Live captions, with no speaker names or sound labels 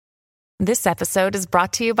This episode is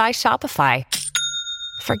brought to you by Shopify.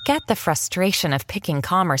 Forget the frustration of picking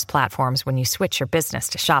commerce platforms when you switch your business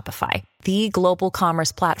to Shopify, the global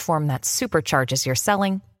commerce platform that supercharges your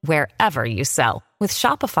selling wherever you sell. With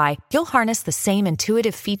Shopify, you'll harness the same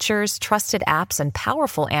intuitive features, trusted apps, and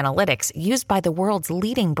powerful analytics used by the world's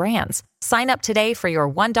leading brands. Sign up today for your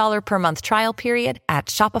 $1 per month trial period at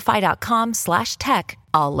shopify.com/tech,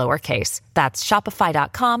 all lowercase. That's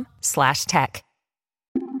shopify.com/tech.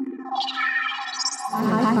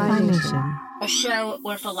 Hi-Phi Nation. A show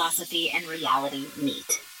where philosophy and reality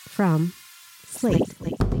meet. From Slate.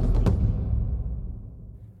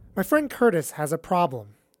 My friend Curtis has a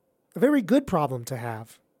problem. A very good problem to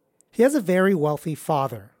have. He has a very wealthy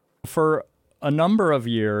father. For a number of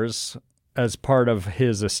years, as part of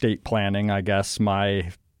his estate planning, I guess,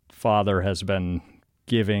 my father has been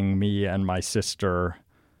giving me and my sister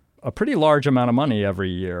a pretty large amount of money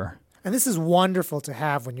every year. And this is wonderful to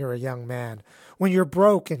have when you're a young man, when you're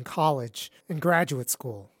broke in college, in graduate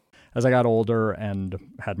school. As I got older and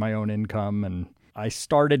had my own income, and I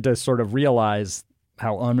started to sort of realize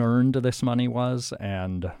how unearned this money was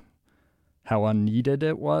and how unneeded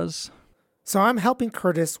it was. So I'm helping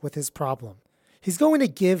Curtis with his problem. He's going to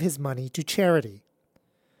give his money to charity.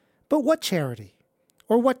 But what charity?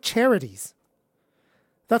 Or what charities?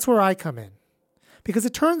 That's where I come in. Because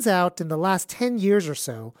it turns out in the last 10 years or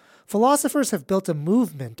so, philosophers have built a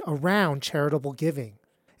movement around charitable giving.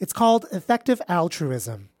 It's called effective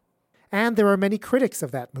altruism. And there are many critics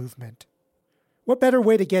of that movement. What better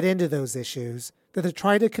way to get into those issues than to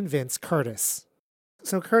try to convince Curtis?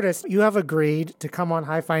 So Curtis, you have agreed to come on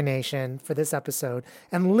Hi-Phi Nation for this episode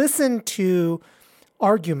and listen to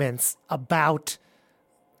arguments about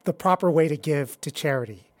the proper way to give to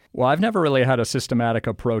charity. Well, I've never really had a systematic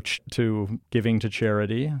approach to giving to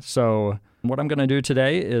charity. So what I'm going to do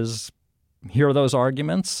today is hear those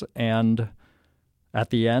arguments, and at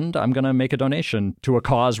the end, I'm going to make a donation to a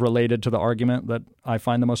cause related to the argument that I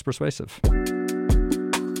find the most persuasive.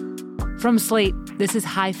 From Slate, this is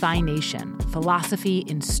Hi-Phi Nation, philosophy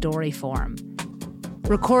in story form.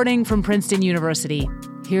 Recording from Princeton University,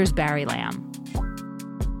 here's Barry Lamb.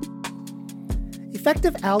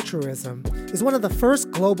 Effective altruism is one of the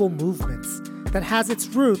first global movements that has its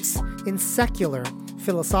roots in secular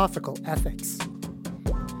philosophical ethics.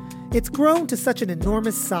 It's grown to such an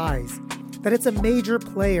enormous size that it's a major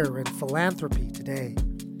player in philanthropy today.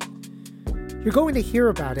 You're going to hear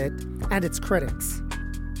about it and its critics.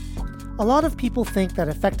 A lot of people think that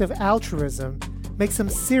effective altruism makes some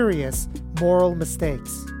serious moral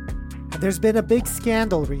mistakes. And there's been a big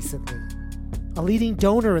scandal recently. A leading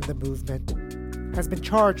donor in the movement has been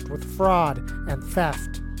charged with fraud and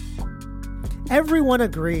theft. Everyone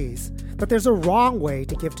agrees that there's a wrong way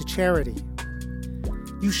to give to charity.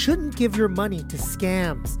 You shouldn't give your money to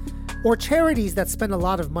scams or charities that spend a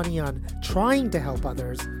lot of money on trying to help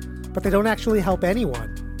others, but they don't actually help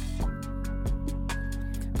anyone.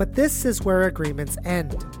 But this is where agreements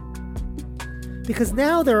end. Because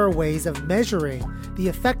now there are ways of measuring the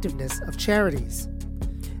effectiveness of charities.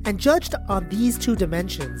 And judged on these two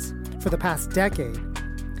dimensions for the past decade,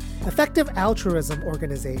 effective altruism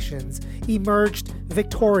organizations emerged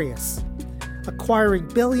victorious, acquiring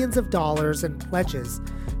billions of dollars in pledges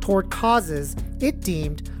toward causes it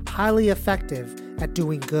deemed highly effective at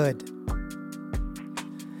doing good.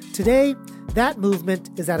 Today, that movement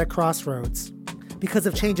is at a crossroads because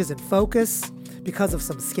of changes in focus, because of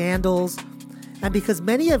some scandals, and because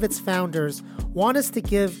many of its founders want us to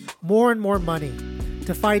give more and more money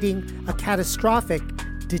to fighting a catastrophic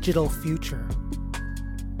digital future.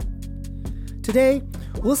 Today,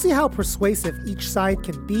 we'll see how persuasive each side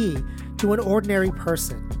can be to an ordinary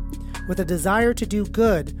person with a desire to do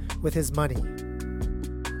good with his money.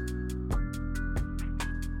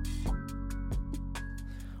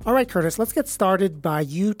 All right, Curtis, let's get started by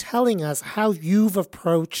you telling us how you've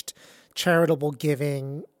approached charitable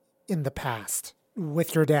giving in the past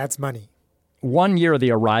with your dad's money. One year,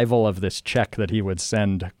 the arrival of this check that he would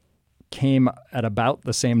send came at about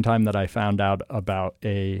the same time that I found out about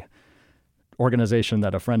a organization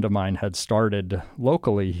that a friend of mine had started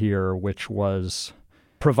locally here, which was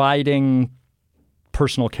providing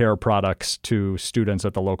personal care products to students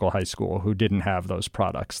at the local high school who didn't have those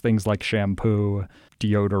products. Things like shampoo,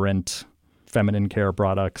 deodorant, feminine care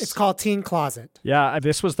products. It's called Teen Closet. Yeah,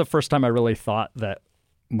 this was the first time I really thought that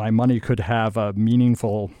my money could have a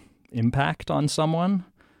meaningful impact on someone.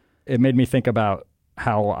 It made me think about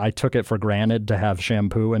how I took it for granted to have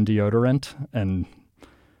shampoo and deodorant and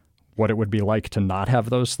what it would be like to not have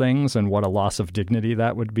those things and what a loss of dignity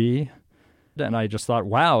that would be. And I just thought,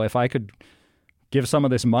 wow, if I could give some of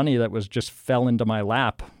this money that was just fell into my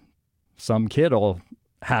lap some kid will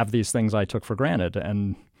have these things I took for granted.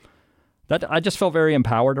 And that I just felt very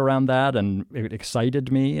empowered around that, and it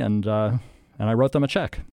excited me, and I wrote them a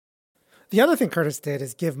check. The other thing Curtis did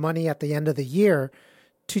is give money at the end of the year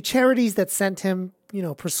to charities that sent him,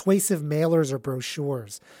 persuasive mailers or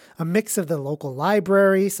brochures, a mix of the local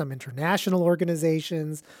library, some international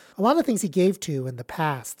organizations, a lot of things he gave to in the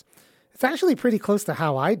past. It's actually pretty close to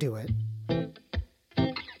how I do it.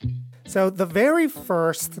 So the very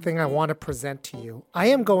first thing I want to present to you, I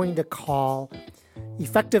am going to call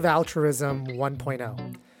Effective Altruism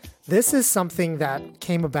 1.0. This is something that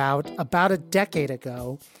came about a decade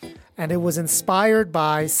ago, and it was inspired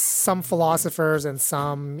by some philosophers and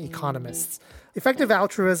some economists. Effective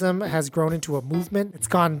altruism has grown into a movement. It's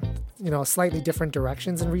gone, slightly different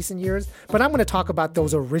directions in recent years, but I'm going to talk about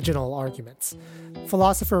those original arguments.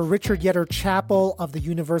 Philosopher Richard Yetter Chappell of the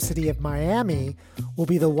University of Miami will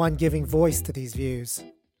be the one giving voice to these views.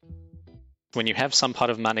 When you have some pot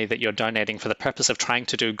of money that you're donating for the purpose of trying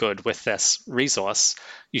to do good with this resource,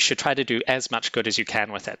 you should try to do as much good as you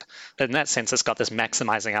can with it. In that sense, it's got this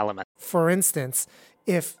maximizing element. For instance,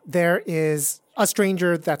 if there is a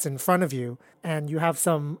stranger that's in front of you and you have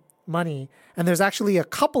some money and there's actually a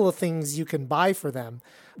couple of things you can buy for them,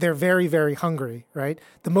 they're very, very hungry, right?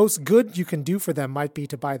 The most good you can do for them might be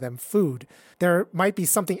to buy them food. There might be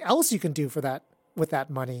something else you can do for that with that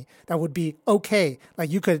money that would be okay.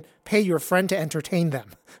 Like you could pay your friend to entertain them,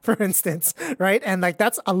 for instance, right? And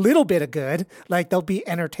that's a little bit of good. Like they'll be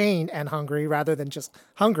entertained and hungry rather than just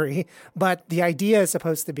hungry. But the idea is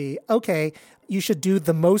supposed to be, okay, you should do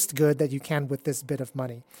the most good that you can with this bit of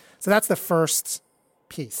money. So that's the first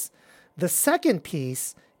piece. The second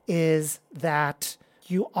piece is that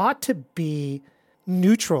you ought to be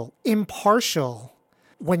neutral, impartial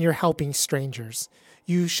when you're helping strangers.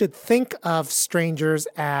 You should think of strangers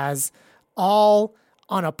as all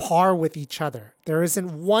on a par with each other. There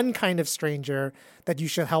isn't one kind of stranger that you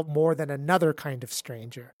should help more than another kind of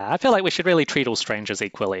stranger. I feel like we should really treat all strangers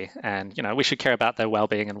equally, and we should care about their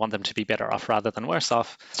well-being and want them to be better off rather than worse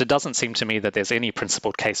off. It doesn't seem to me that there's any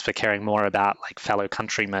principled case for caring more about fellow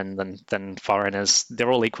countrymen than foreigners.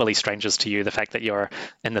 They're all equally strangers to you. The fact that you're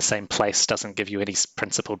in the same place doesn't give you any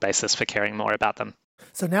principled basis for caring more about them.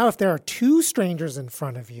 So now if there are two strangers in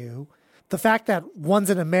front of you, the fact that one's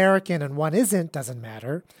an American and one isn't doesn't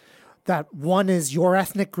matter. That one is your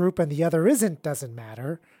ethnic group and the other isn't doesn't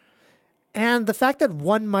matter. And the fact that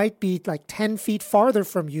one might be 10 feet farther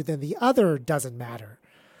from you than the other doesn't matter.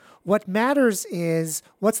 What matters is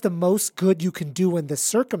what's the most good you can do in this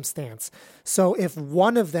circumstance. So if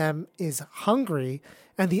one of them is hungry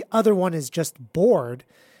and the other one is just bored,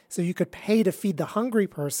 so you could pay to feed the hungry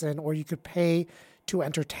person or you could pay to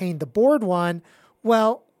entertain the bored one,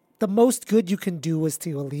 well, the most good you can do is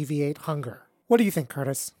to alleviate hunger. What do you think,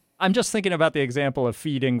 Curtis? I'm just thinking about the example of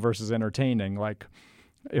feeding versus entertaining. Like,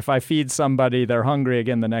 if I feed somebody, they're hungry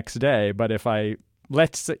again the next day. But if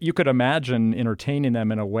you could imagine entertaining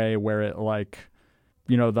them in a way where it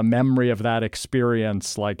the memory of that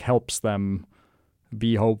experience helps them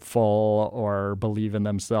be hopeful or believe in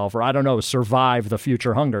themselves or, I don't know, survive the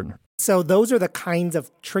future hunger. So those are the kinds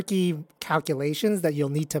of tricky calculations that you'll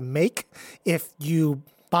need to make if you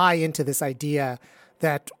buy into this idea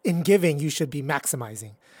that in giving you should be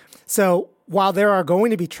maximizing. So while there are going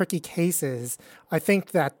to be tricky cases, I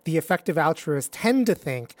think that the effective altruists tend to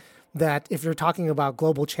think that if you're talking about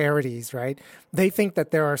global charities, right, they think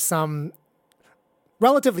that there are some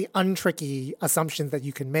relatively untricky assumptions that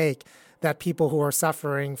you can make that people who are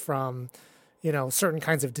suffering from certain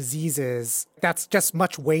kinds of diseases, that's just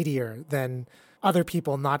much weightier than other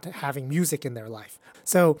people not having music in their life.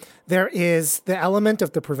 So there is the element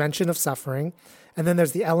of the prevention of suffering, and then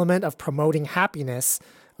there's the element of promoting happiness.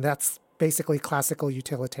 That's basically classical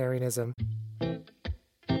utilitarianism.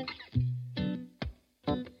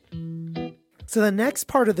 So the next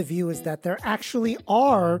part of the view is that there actually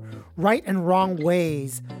are right and wrong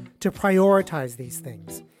ways to prioritize these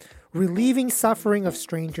things. Relieving suffering of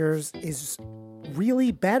strangers is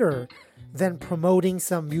really better than promoting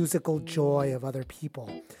some musical joy of other people.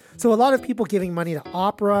 So a lot of people giving money to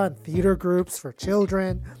opera and theater groups for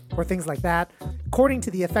children or things like that, according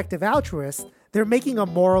to the effective altruists, they're making a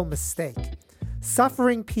moral mistake.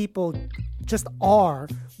 Suffering people just are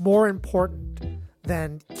more important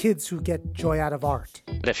than kids who get joy out of art.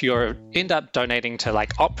 But if you end up donating to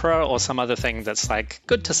opera or some other thing that's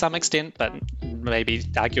good to some extent, but maybe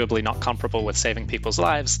arguably not comparable with saving people's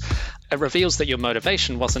lives, it reveals that your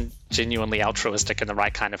motivation wasn't genuinely altruistic in the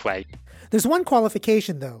right kind of way. There's one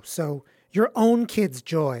qualification, though. So your own kid's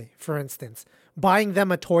joy, for instance, buying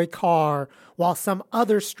them a toy car while some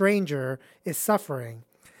other stranger is suffering,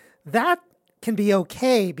 that can be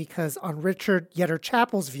okay because on Richard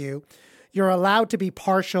Yetter-Chappell's view, you're allowed to be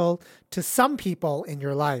partial to some people in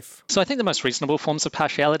your life. So I think the most reasonable forms of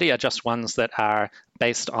partiality are just ones that are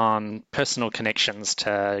based on personal connections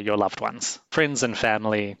to your loved ones. Friends and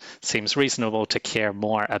family seems reasonable to care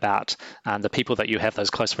more about the people that you have those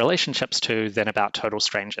close relationships to than about total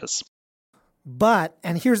strangers. But,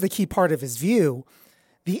 and here's the key part of his view,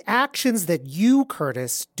 the actions that you,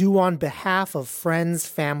 Curtis, do on behalf of friends,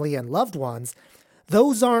 family, and loved ones,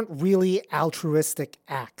 those aren't really altruistic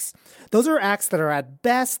acts. Those are acts that are at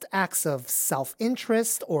best acts of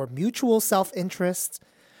self-interest or mutual self-interest.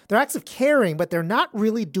 They're acts of caring, but they're not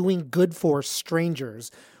really doing good for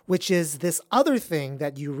strangers, which is this other thing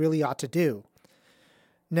that you really ought to do.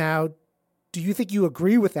 Now, do you think you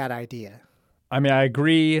agree with that idea? I mean, I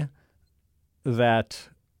agree that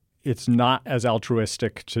it's not as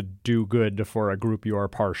altruistic to do good for a group you are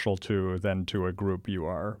partial to than to a group you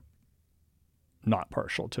are not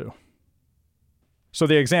partial to. So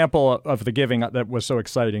the example of the giving that was so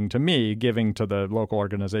exciting to me, giving to the local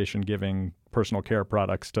organization, giving personal care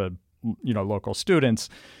products to, local students,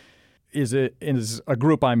 is a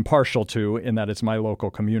group I'm partial to in that it's my local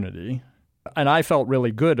community. And I felt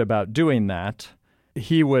really good about doing that.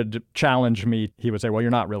 He would challenge me. He would say, well, you're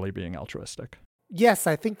not really being altruistic. Yes,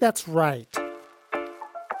 I think that's right.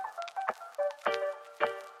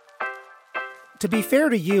 To be fair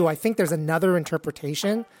to you, I think there's another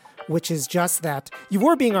interpretation, which is just that you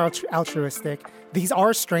were being altruistic. These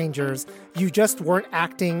are strangers. You just weren't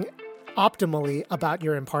acting optimally about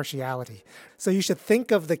your impartiality. So you should think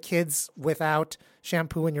of the kids without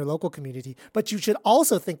shampoo in your local community, but you should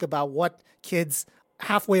also think about what kids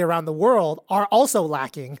halfway around the world are also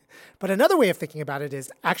lacking. But another way of thinking about it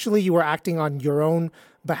is actually you were acting on your own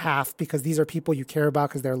behalf because these are people you care about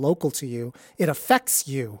because they're local to you. It affects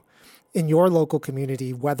you in your local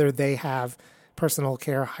community, whether they have personal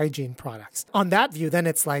care hygiene products. On that view, then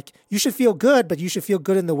it's like you should feel good, but you should feel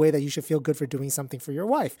good in the way that you should feel good for doing something for your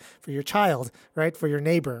wife, for your child, right? For your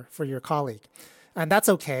neighbor, for your colleague. And that's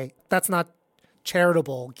okay. That's not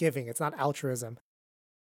charitable giving. It's not altruism.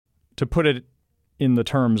 To put it in the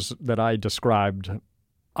terms that I described,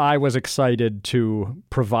 I was excited to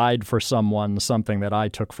provide for someone something that I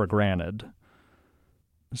took for granted.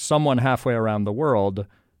 Someone halfway around the world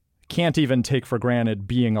can't even take for granted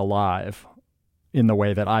being alive in the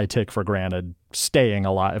way that I take for granted staying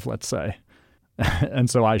alive, let's say. And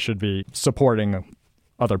so I should be supporting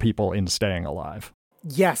other people in staying alive.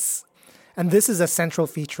 Yes. And this is a central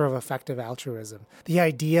feature of effective altruism. The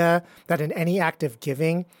idea that in any act of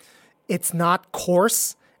giving, it's not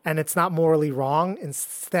coarse and it's not morally wrong.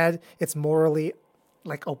 Instead, it's morally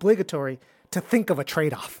obligatory to think of a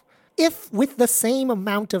trade-off. If with the same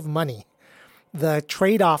amount of money, the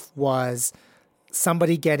trade-off was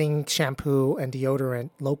somebody getting shampoo and deodorant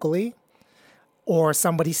locally or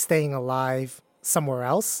somebody staying alive somewhere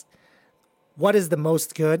else, what is the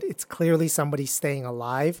most good? It's clearly somebody staying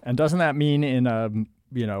alive. And doesn't that mean in a,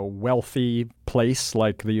 wealthy place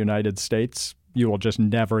like the United States, you will just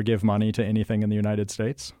never give money to anything in the United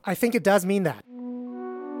States? I think it does mean that.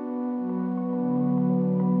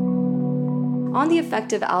 On the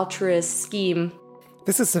effective altruist scheme,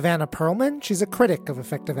 this is Savannah Perlman. She's a critic of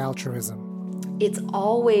effective altruism. It's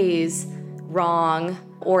always wrong,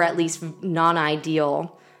 or at least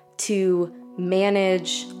non-ideal, to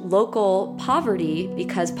manage local poverty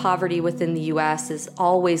because poverty within the U.S. is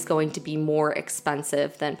always going to be more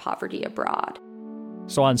expensive than poverty abroad.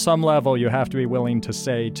 So on some level, you have to be willing to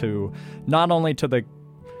say to not only to the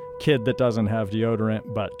kid that doesn't have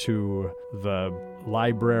deodorant, but to the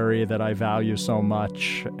library that I value so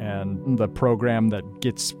much and the program that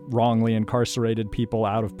gets wrongly incarcerated people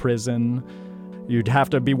out of prison. You'd have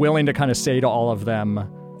to be willing to kind of say to all of them,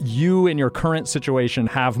 you in your current situation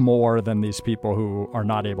have more than these people who are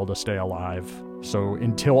not able to stay alive. So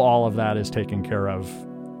until all of that is taken care of,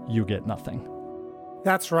 you get nothing.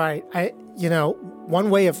 That's right.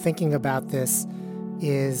 One way of thinking about this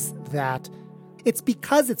is that it's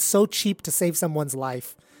because it's so cheap to save someone's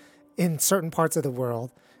life in certain parts of the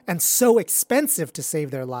world and so expensive to save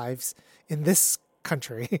their lives in this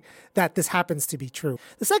country that this happens to be true.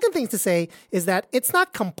 The second thing to say is that it's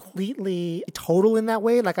not completely total in that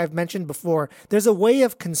way. Like I've mentioned before, there's a way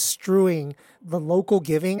of construing the local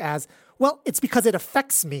giving as, well, it's because it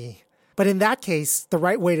affects me. But in that case, the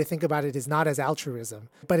right way to think about it is not as altruism,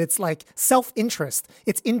 but it's like self-interest.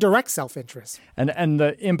 It's indirect self-interest. And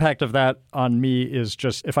the impact of that on me is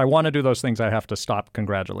just, if I want to do those things, I have to stop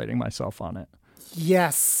congratulating myself on it.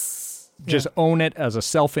 Yes. Just own it as a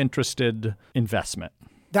self-interested investment.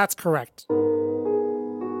 That's correct.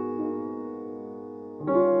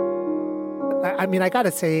 I mean, I got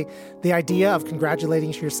to say, the idea of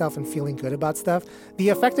congratulating yourself and feeling good about stuff, the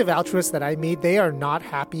effective altruists that I meet, they are not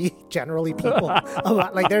happy, generally, people. A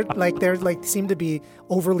lot. They're seem to be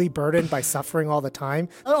overly burdened by suffering all the time.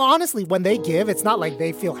 Honestly, when they give, it's not like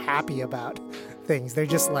they feel happy about things. They're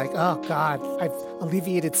just like, oh, God, I've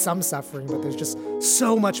alleviated some suffering, but there's just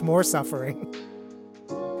so much more suffering.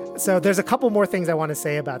 So there's a couple more things I want to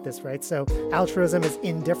say about this, right? So altruism is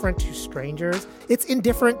indifferent to strangers. It's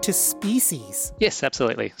indifferent to species. Yes,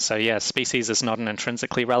 absolutely. So yeah, species is not an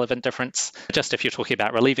intrinsically relevant difference. Just if you're talking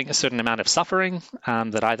about relieving a certain amount of suffering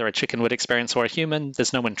that either a chicken would experience or a human,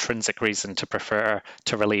 there's no intrinsic reason to prefer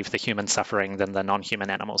to relieve the human suffering than the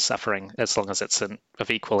non-human animal's suffering, as long as it's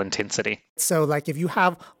of equal intensity. So like if you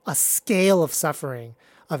have a scale of suffering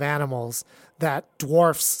of animals that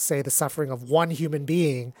dwarfs, say, the suffering of one human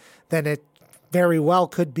being, then it very well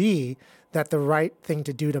could be that the right thing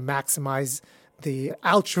to do to maximize the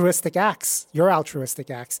altruistic acts, your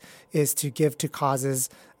altruistic acts, is to give to causes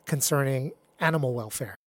concerning animal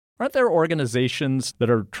welfare. Aren't there organizations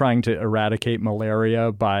that are trying to eradicate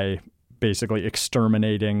malaria by basically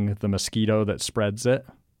exterminating the mosquito that spreads it?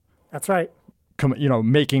 That's right.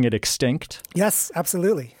 Making it extinct? Yes,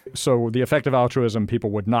 absolutely. So the effective altruism people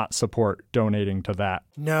would not support donating to that.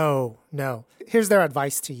 No. Here's their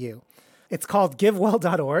advice to you. It's called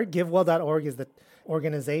GiveWell.org. GiveWell.org is the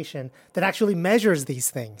organization that actually measures these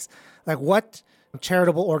things. Like what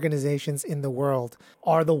charitable organizations in the world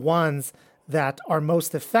are the ones that are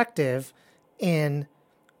most effective in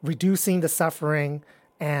reducing the suffering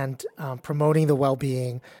and promoting the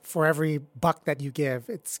well-being. For every buck that you give,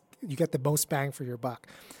 you get the most bang for your buck.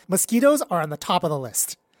 Mosquitoes are on the top of the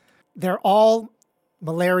list. They're all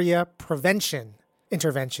malaria prevention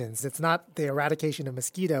interventions. It's not the eradication of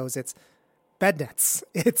mosquitoes. It's bed nets.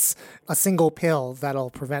 It's a single pill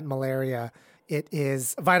that'll prevent malaria. It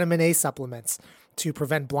is vitamin A supplements to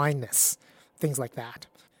prevent blindness, things like that.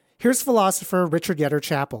 Here's philosopher Richard Yetter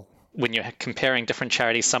Chappell. When you're comparing different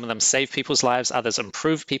charities, some of them save people's lives, others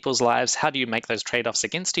improve people's lives. How do you make those trade-offs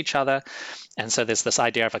against each other? And so there's this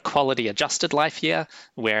idea of a quality-adjusted life year,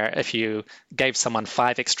 where if you gave someone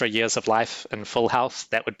 5 extra years of life in full health,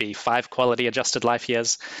 that would be 5 quality-adjusted life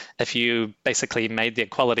years. If you basically made their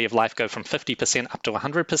quality of life go from 50% up to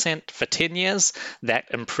 100% for 10 years, that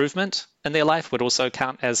improvement in their life would also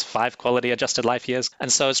count as 5 quality-adjusted life years. And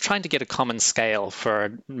so it's trying to get a common scale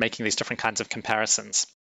for making these different kinds of comparisons.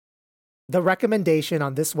 The recommendation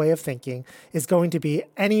on this way of thinking is going to be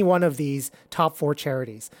any one of these top 4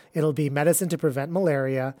 charities. It'll be medicine to prevent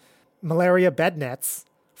malaria, malaria bed nets,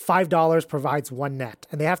 $5 provides 1 net,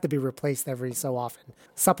 and they have to be replaced every so often.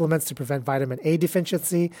 Supplements to prevent vitamin A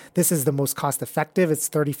deficiency. This is the most cost effective. It's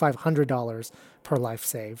 $3,500 per life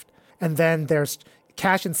saved. And then there's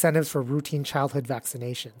cash incentives for routine childhood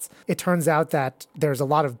vaccinations. It turns out that there's a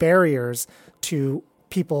lot of barriers to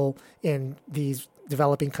people in these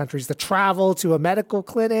developing countries to travel to a medical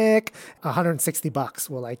clinic. $160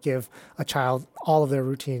 will give a child all of their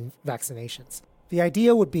routine vaccinations. The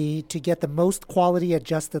idea would be to get the most quality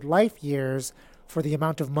adjusted life years for the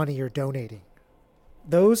amount of money you're donating.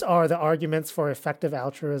 Those are the arguments for effective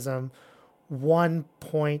altruism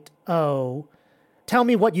 1.0. Tell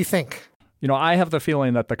me what you think. I have the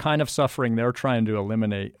feeling that the kind of suffering they're trying to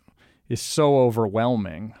eliminate is so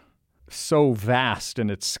overwhelming, so vast in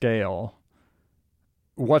its scale.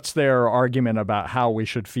 What's their argument about how we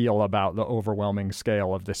should feel about the overwhelming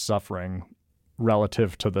scale of this suffering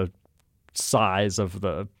relative to the size of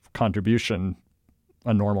the contribution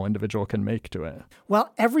a normal individual can make to it?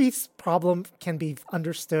 Well, every problem can be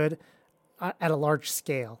understood at a large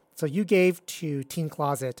scale. So you gave to Teen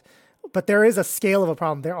Closet, but there is a scale of a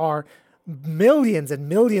problem. There are millions and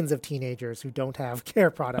millions of teenagers who don't have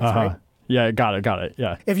care products, right? Yeah, got it.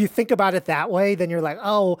 Yeah. If you think about it that way, then you're like,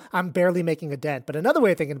 oh, I'm barely making a dent. But another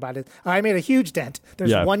way of thinking about it, I made a huge dent.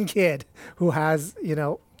 There's one kid who has,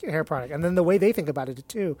 hair product. And then the way they think about it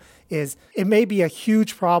too is it may be a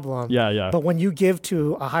huge problem. Yeah. But when you give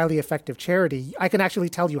to a highly effective charity, I can actually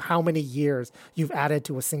tell you how many years you've added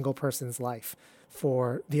to a single person's life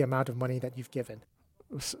for the amount of money that you've given.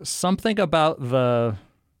 Something about the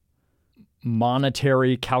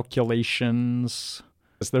monetary calculations.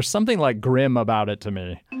 There's something grim about it to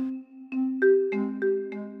me.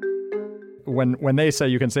 When they say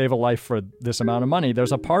you can save a life for this amount of money,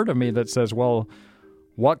 there's a part of me that says, well,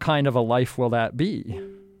 what kind of a life will that be?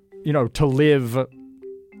 To live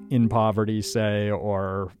in poverty, say,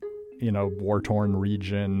 or, war-torn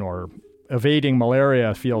region, or evading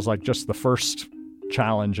malaria feels like just the first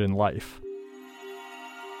challenge in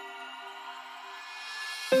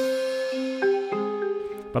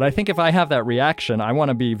But I think if I have that reaction, I want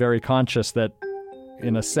to be very conscious that,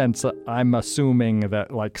 in a sense, I'm assuming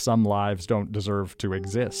that like some lives don't deserve to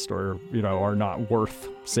exist or, are not worth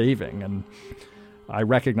saving. And I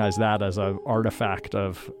recognize that as an artifact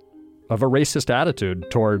of a racist attitude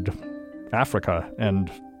toward Africa and,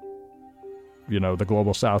 the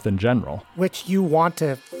global South in general. Which you want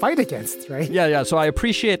to fight against, right? Yeah. So I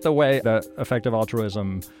appreciate the way that effective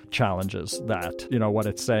altruism challenges that. What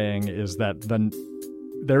it's saying is that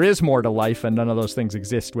there is more to life and none of those things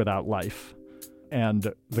exist without life.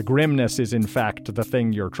 And the grimness is, in fact, the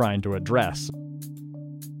thing you're trying to address.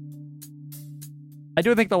 I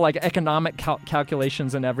do think the economic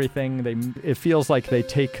calculations and everything, it feels like they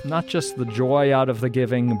take not just the joy out of the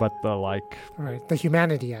giving, but the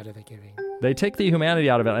humanity out of the giving. They take the humanity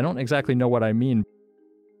out of it. I don't exactly know what I mean.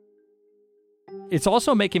 It's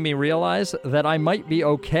also making me realize that I might be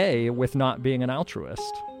okay with not being an altruist,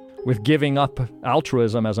 with giving up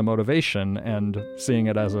altruism as a motivation and seeing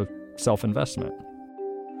it as a self-investment.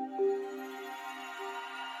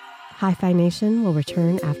 Hi-Phi Nation will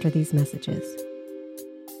return after these messages.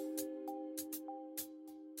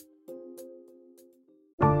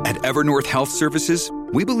 At Evernorth Health Services,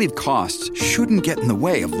 we believe costs shouldn't get in the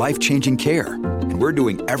way of life-changing care, and we're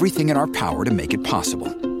doing everything in our power to make it possible.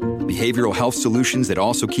 Behavioral health solutions that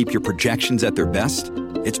also keep your projections at their best?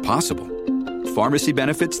 It's possible. Pharmacy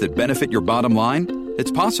benefits that benefit your bottom line?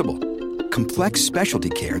 It's possible. Complex specialty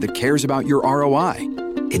care that cares about your ROI?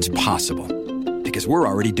 It's possible. Because we're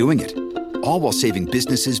already doing it. All while saving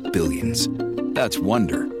businesses billions. That's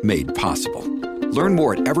Wonder made possible. Learn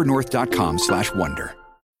more at evernorth.com/wonder.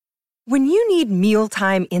 When you need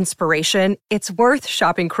mealtime inspiration, it's worth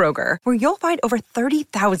shopping Kroger, where you'll find over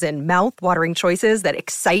 30,000 mouth-watering choices that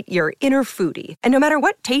excite your inner foodie. And no matter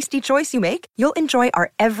what tasty choice you make, you'll enjoy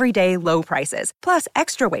our everyday low prices, plus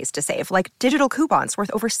extra ways to save, like digital coupons worth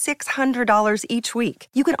over $600 each week.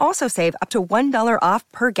 You can also save up to $1 off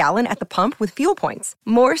per gallon at the pump with fuel points.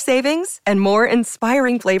 More savings and more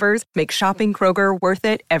inspiring flavors make shopping Kroger worth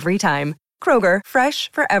it every time. Kroger,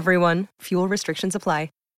 fresh for everyone. Fuel restrictions apply.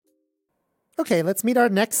 Okay, let's meet our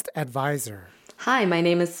next advisor. Hi, my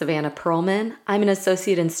name is Savannah Perlman. I'm an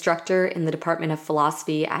associate instructor in the Department of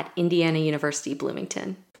Philosophy at Indiana University,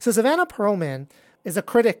 Bloomington. So Savannah Perlman is a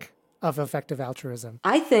critic of effective altruism.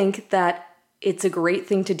 I think that it's a great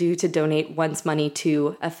thing to do to donate one's money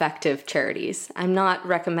to effective charities. I'm not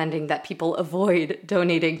recommending that people avoid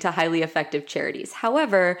donating to highly effective charities.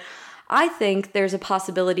 However, I think there's a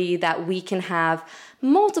possibility that we can have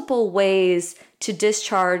multiple ways to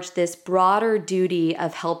discharge this broader duty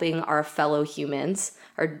of helping our fellow humans,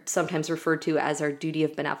 or sometimes referred to as our duty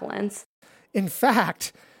of benevolence. In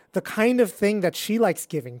fact, the kind of thing that she likes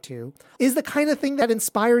giving to is the kind of thing that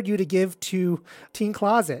inspired you to give to Teen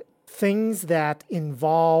Closet. Things that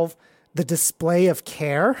involve the display of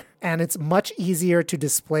care, and it's much easier to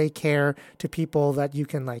display care to people that you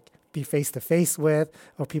can be face-to-face with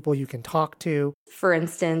or people you can talk to. For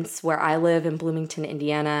instance, where I live in Bloomington,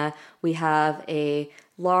 Indiana, we have a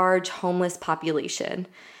large homeless population.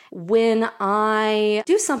 When I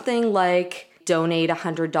do something like donate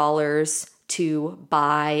 $100 to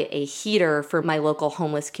buy a heater for my local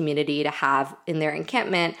homeless community to have in their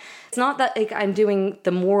encampment, it's not that I'm doing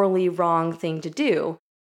the morally wrong thing to do.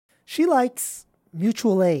 She likes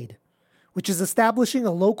mutual aid, which is establishing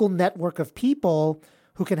a local network of people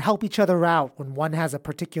who can help each other out when one has a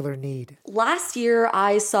particular need. Last year,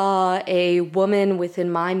 I saw a woman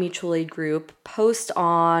within my mutual aid group post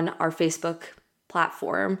on our Facebook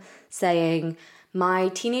platform saying, my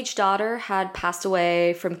teenage daughter had passed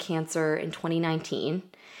away from cancer in 2019,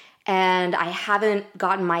 and I haven't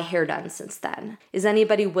gotten my hair done since then. Is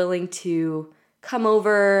anybody willing to come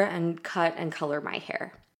over and cut and color my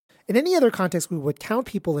hair? In any other context, we would count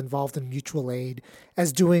people involved in mutual aid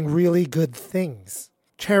as doing really good things,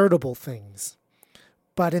 charitable things.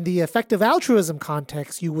 But in the effective altruism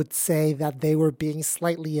context, you would say that they were being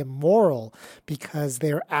slightly immoral because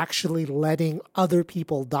they're actually letting other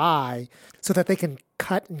people die so that they can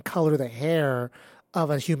cut and color the hair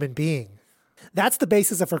of a human being. That's the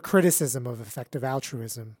basis of her criticism of effective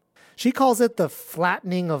altruism. She calls it the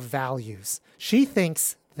flattening of values. She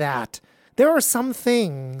thinks that there are some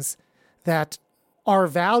things that are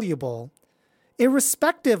valuable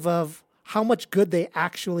irrespective of how much good they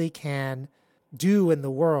actually can do in the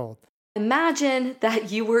world. Imagine that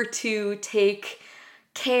you were to take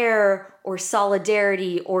care or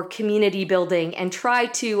solidarity or community building and try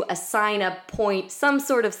to assign a point, some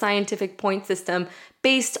sort of scientific point system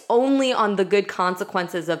based only on the good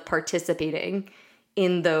consequences of participating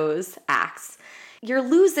in those acts. you're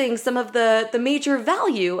losing some of the major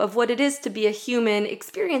value of what it is to be a human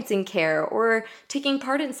experiencing care or taking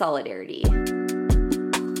part in solidarity.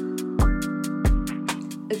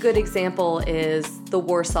 A good example is the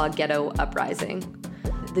Warsaw Ghetto Uprising.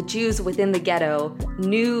 The Jews within the ghetto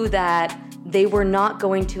knew that they were not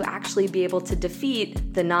going to actually be able to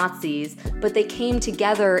defeat the Nazis, but they came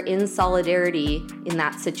together in solidarity in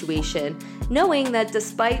that situation, knowing that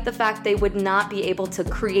despite the fact they would not be able to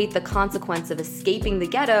create the consequence of escaping the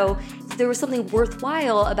ghetto, there was something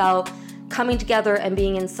worthwhile about coming together and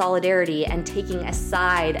being in solidarity and taking a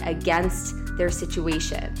side against their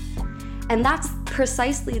situation. And that's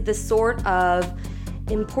precisely the sort of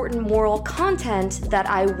important moral content that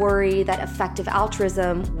I worry that effective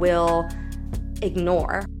altruism will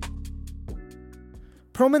ignore.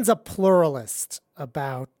 Perlman's a pluralist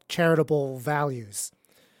about charitable values.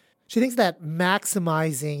 She thinks that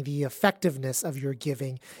maximizing the effectiveness of your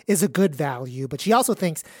giving is a good value, but she also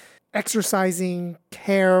thinks exercising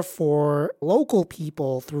care for local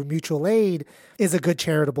people through mutual aid is a good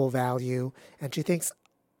charitable value. And she thinks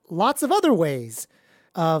lots of other ways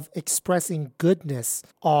of expressing goodness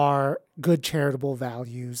are good charitable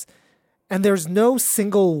values. And there's no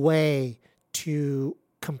single way to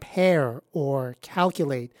compare or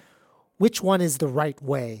calculate which one is the right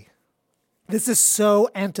way. This is so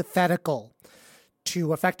antithetical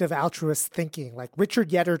to effective altruist thinking. Like Richard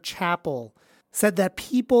Yetter Chappell said that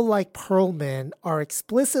people like Perlman are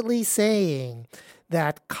explicitly saying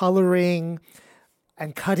that coloring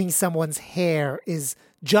and cutting someone's hair is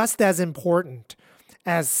just as important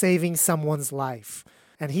as saving someone's life.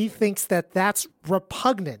 And he thinks that that's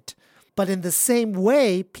repugnant. But in the same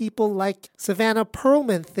way, people like Savannah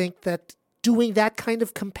Perlman think that doing that kind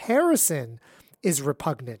of comparison is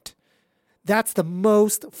repugnant. That's the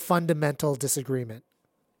most fundamental disagreement.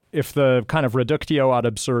 If the kind of reductio ad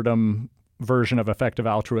absurdum version of effective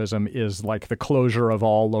altruism is like the closure of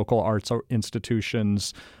all local arts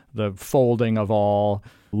institutions, the folding of all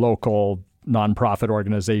local nonprofit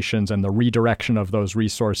organizations, and the redirection of those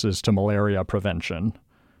resources to malaria prevention,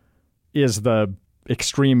 is the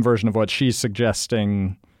extreme version of what she's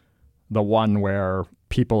suggesting the one where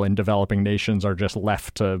people in developing nations are just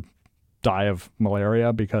left to die of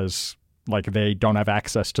malaria because like they don't have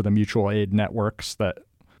access to the mutual aid networks that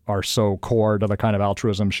are so core to the kind of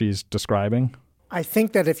altruism she's describing? I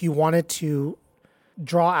think that if you wanted to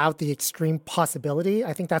draw out the extreme possibility,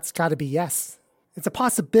 I think that's got to be yes. It's a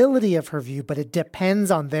possibility of her view, but it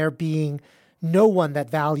depends on there being no one that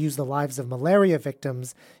values the lives of malaria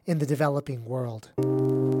victims in the developing world.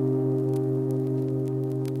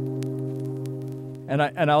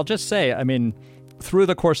 And I'll just say, I mean, through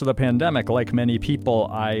the course of the pandemic, like many people,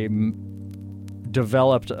 I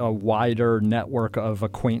developed a wider network of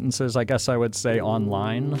acquaintances, I guess I would say,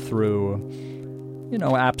 online through,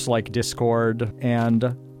 apps like Discord.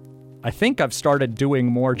 And I think I've started doing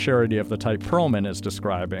more charity of the type Perlman is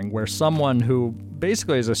describing, where someone who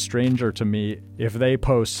basically is a stranger to me, if they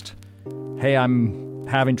post, hey, I'm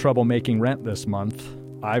having trouble making rent this month,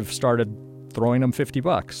 I've started throwing them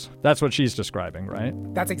 $50. That's what she's describing, right?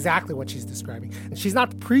 That's exactly what she's describing. And she's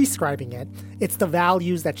not prescribing it. It's the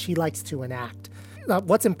values that she likes to enact.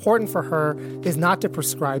 What's important for her is not to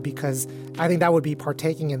prescribe, because I think that would be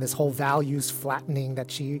partaking in this whole values flattening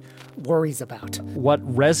that she worries about. What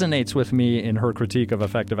resonates with me in her critique of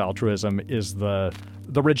effective altruism is the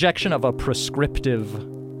rejection of a prescriptive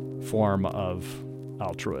form of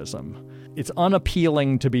altruism. It's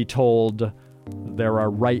unappealing to be told there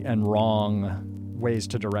are right and wrong ways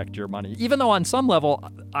to direct your money, even though on some level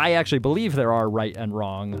I actually believe there are right and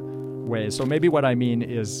wrong ways. So maybe what I mean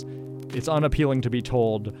is it's unappealing to be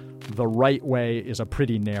told the right way is a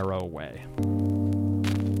pretty narrow way.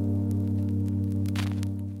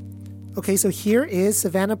 Okay, so here is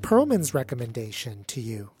Savannah Perlman's recommendation to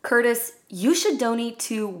you. Curtis, you should donate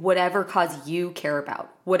to whatever cause you care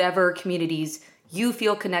about, whatever communities you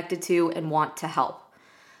feel connected to and want to help.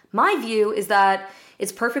 My view is that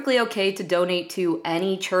it's perfectly okay to donate to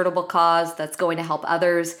any charitable cause that's going to help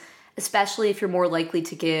others, especially if you're more likely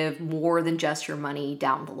to give more than just your money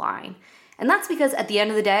down the line. And that's because at the end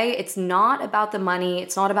of the day, it's not about the money,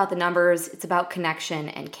 it's not about the numbers, it's about connection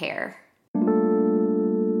and care.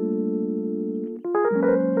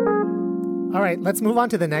 All right, let's move on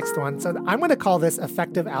to the next one. So I'm going to call this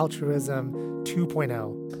Effective Altruism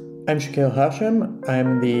 2.0. I'm Shaquille Hashim.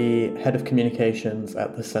 I'm the head of communications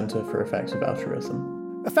at the Center for Effective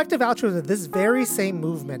Altruism. Effective altruism, this very same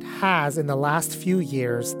movement has, in the last few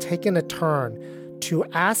years, taken a turn to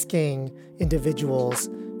asking individuals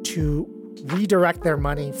to redirect their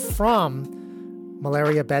money from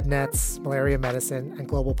malaria bed nets, malaria medicine, and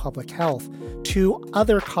global public health, to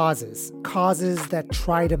other causes that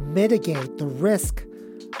try to mitigate the risk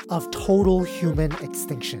of total human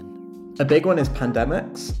extinction. A big one is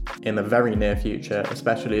pandemics. In the very near future,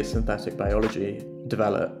 especially as synthetic biology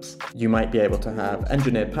develops, you might be able to have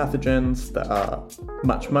engineered pathogens that are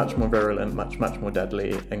much, much more virulent, much, much more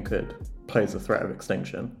deadly, and could pose a threat of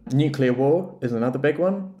extinction. Nuclear war is another big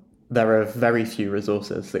one. There are very few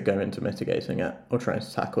resources that go into mitigating it or trying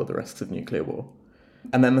to tackle the risks of nuclear war.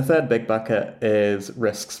 And then the third big bucket is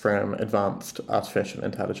risks from advanced artificial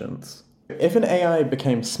intelligence. If an AI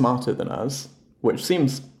became smarter than us, which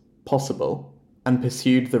seems possible, and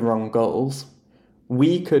pursued the wrong goals,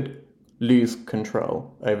 we could lose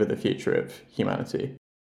control over the future of humanity.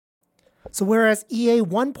 So whereas EA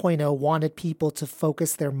 1.0 wanted people to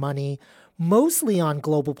focus their money mostly on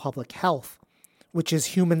global public health, which is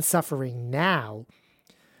human suffering now,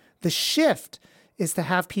 the shift is to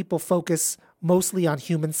have people focus mostly on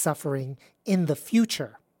human suffering in the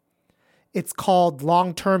future. It's called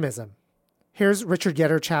long-termism. Here's Richard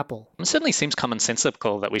Yetter-Chappell. It certainly seems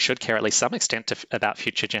commonsensical that we should care at least some extent about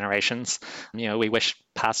future generations. We wish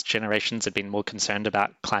past generations had been more concerned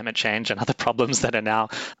about climate change and other problems that are now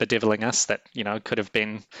bedeviling us that, could have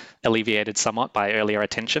been alleviated somewhat by earlier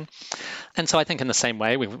attention. And so I think in the same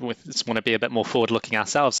way, we just want to be a bit more forward-looking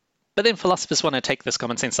ourselves. But then philosophers want to take this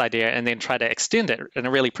common sense idea and then try to extend it in a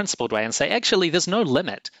really principled way and say, actually, there's no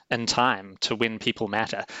limit in time to when people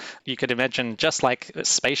matter. You could imagine just like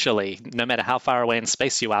spatially, no matter how far away in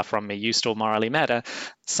space you are from me, you still morally matter.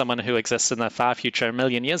 Someone who exists in the far future, a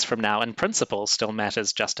million years from now, in principle, still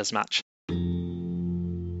matters just as much.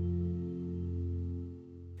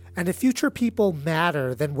 And if future people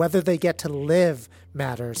matter, then whether they get to live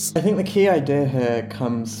matters. I think the key idea here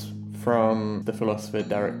comes from the philosopher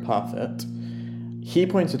Derek Parfit. He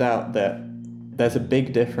pointed out that there's a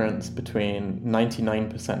big difference between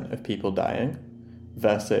 99% of people dying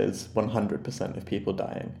versus 100% of people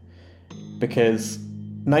dying. Because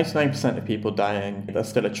 99% of people dying, there's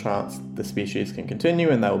still a chance the species can continue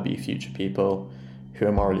and there will be future people who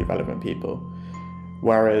are morally relevant people.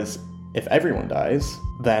 Whereas if everyone dies,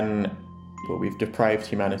 then we've deprived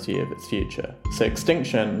humanity of its future. So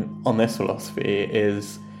extinction on this philosophy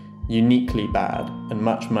is uniquely bad and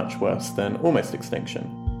much, much worse than almost extinction.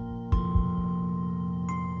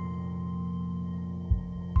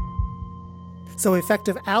 So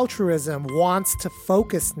effective altruism wants to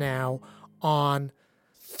focus now on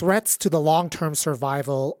threats to the long-term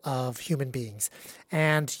survival of human beings.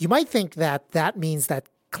 And you might think that that means that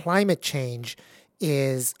climate change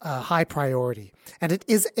is a high priority. And it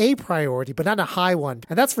is a priority, but not a high one.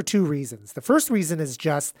 And that's for two reasons. The first reason is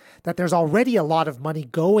just that there's already a lot of money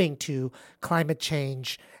going to climate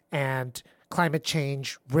change and climate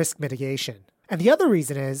change risk mitigation. And the other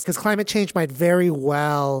reason is because climate change might very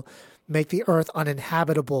well make the Earth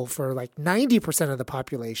uninhabitable for like 90% of the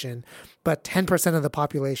population, but 10% of the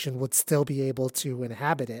population would still be able to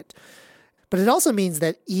inhabit it. But it also means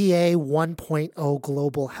that EA 1.0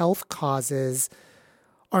 global health causes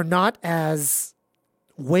are not as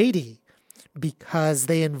weighty because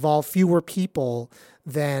they involve fewer people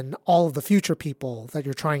than all of the future people that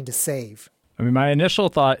you're trying to save. I mean, my initial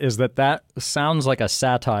thought is that sounds like a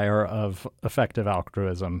satire of effective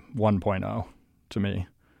altruism 1.0 to me,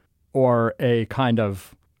 or a kind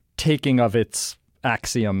of taking of its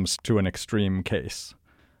axioms to an extreme case.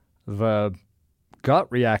 The gut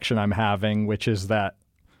reaction I'm having, which is that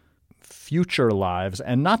future lives,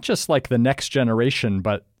 and not just like the next generation,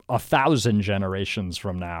 but 1,000 generations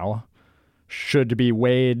from now, should be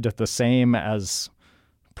weighed the same as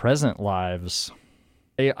present lives.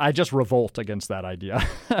 I just revolt against that idea.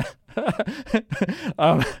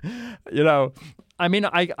 I mean,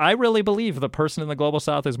 I really believe the person in the global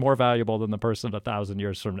south is more valuable than the person 1,000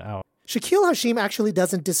 years from now. Shakil Hashim actually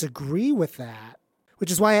doesn't disagree with that,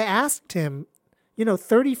 which is why I asked him,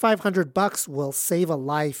 $3,500 will save a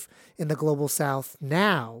life in the global south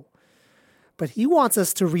now, but he wants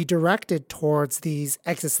us to redirect it towards these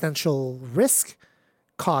existential risk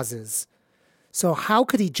causes. So how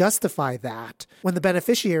could he justify that when the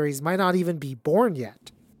beneficiaries might not even be born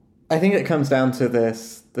yet? I think it comes down to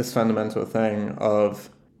this fundamental thing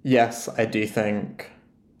of, yes, I do think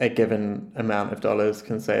a given amount of dollars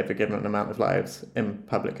can save a given amount of lives in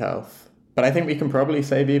public health. But I think we can probably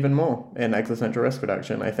save even more in existential risk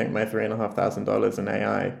reduction. I think my $3,500 in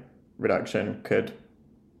AI reduction could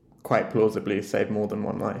quite plausibly save more than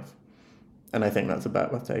one life. And I think that's a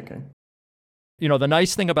bet worth taking. The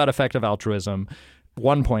nice thing about effective altruism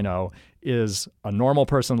 1.0 is a normal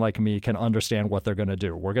person like me can understand what they're going to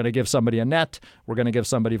do. We're going to give somebody a net. We're going to give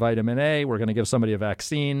somebody vitamin A. We're going to give somebody a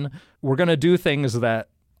vaccine. We're going to do things that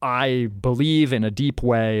I believe in a deep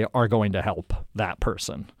way are going to help that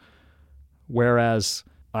person. Whereas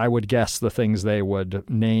I would guess the things they would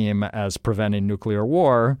name as preventing nuclear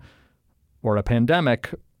war or a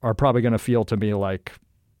pandemic are probably going to feel to me like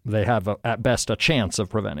they have, at best, a chance of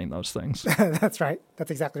preventing those things. That's right. That's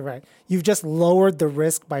exactly right. You've just lowered the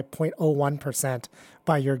risk by 0.01%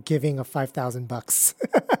 by your giving of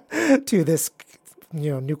 $5,000 to this,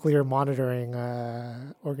 nuclear monitoring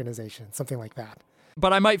organization, something like that.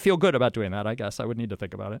 But I might feel good about doing that, I guess. I would need to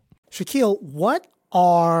think about it. Shaquille, what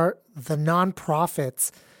are the nonprofits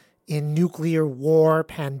in nuclear war,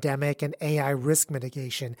 pandemic, and AI risk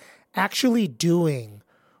mitigation actually doing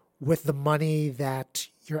with the money that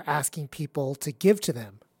you're asking people to give to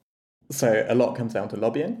them? So a lot comes down to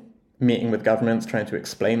lobbying, meeting with governments, trying to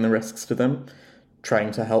explain the risks to them,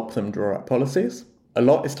 trying to help them draw up policies. A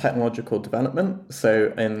lot is technological development.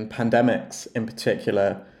 So in pandemics in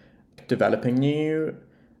particular, developing new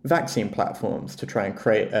vaccine platforms to try and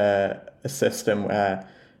create a system where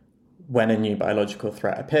when a new biological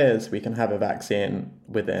threat appears, we can have a vaccine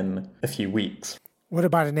within a few weeks. What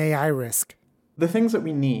about an AI risk? The things that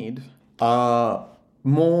we need are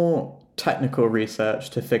more technical research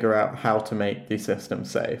to figure out how to make these systems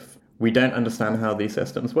safe. We don't understand how these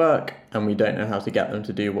systems work, and we don't know how to get them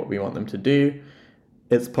to do what we want them to do.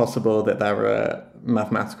 It's possible that there are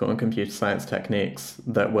mathematical and computer science techniques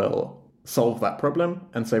that will solve that problem,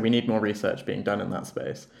 and so we need more research being done in that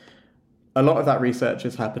space. A lot of that research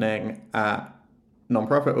is happening at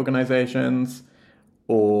nonprofit organizations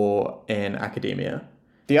or in academia.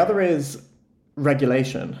 The other is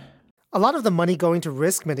regulation. A lot of the money going to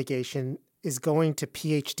risk mitigation is going to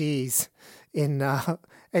PhDs in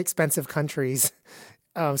expensive countries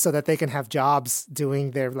so that they can have jobs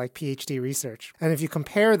doing their PhD research. And if you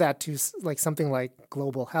compare that to something like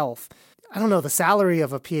global health, I don't know, the salary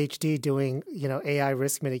of a PhD doing, AI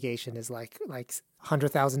risk mitigation is like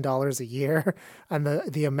 $100,000 a year. And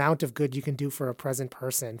the amount of good you can do for a present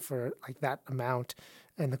person for that amount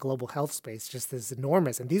in the global health space just is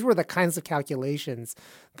enormous. And these were the kinds of calculations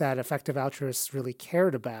that effective altruists really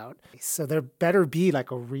cared about. So there better be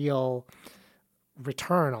a real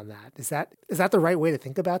return on that. Is that the right way to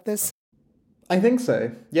think about this? I think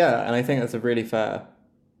so. Yeah. And I think that's a really fair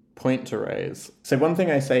point to raise. So one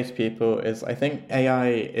thing I say to people is I think AI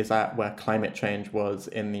is at where climate change was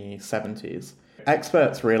in the 70s.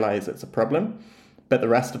 Experts realize it's a problem, but the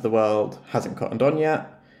rest of the world hasn't cottoned on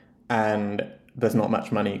yet, and there's not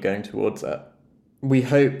much money going towards it. We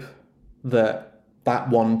hope that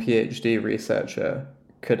one PhD researcher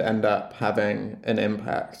could end up having an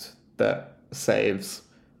impact that saves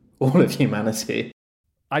all of humanity.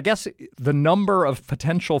 I guess the number of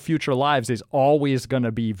potential future lives is always going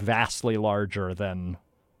to be vastly larger than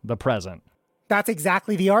the present. That's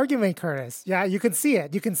exactly the argument, Curtis. Yeah, you can see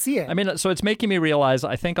it. I mean, so it's making me realize,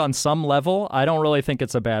 I think on some level, I don't really think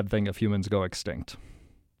it's a bad thing if humans go extinct.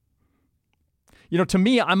 To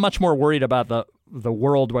me, I'm much more worried about the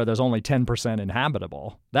world where there's only 10%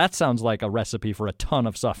 inhabitable. That sounds like a recipe for a ton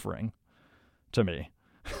of suffering to me.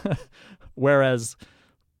 Whereas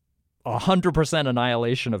 100%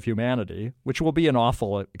 annihilation of humanity, which will be an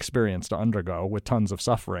awful experience to undergo with tons of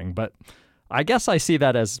suffering. But I guess I see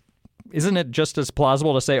that as, isn't it just as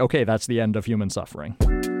plausible to say, okay, that's the end of human suffering?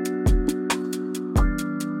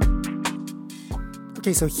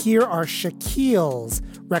 Okay, so here are Shaquille's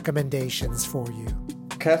recommendations for you.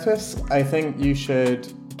 Curtis, I think you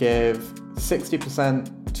should give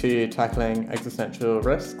 60% to tackling existential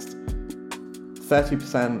risks,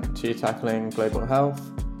 30% to tackling global health,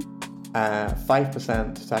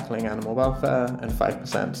 5% to tackling animal welfare, and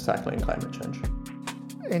 5% to tackling climate change.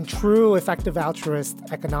 In true effective altruist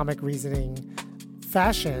economic reasoning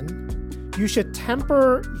fashion, you should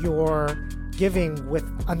temper your giving with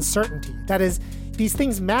uncertainty. That is, these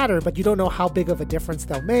things matter, but you don't know how big of a difference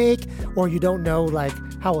they'll make, or you don't know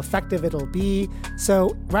how effective it'll be.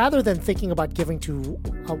 So rather than thinking about giving to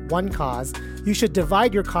one cause, you should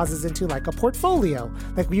divide your causes into a portfolio,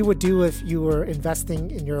 like you would do if you were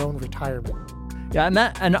investing in your own retirement. Yeah,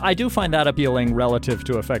 and I do find that appealing relative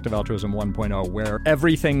to Effective Altruism 1.0, where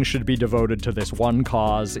everything should be devoted to this one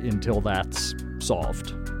cause until that's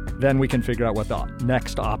solved. Then we can figure out what the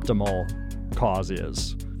next optimal cause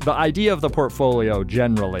is. The idea of the portfolio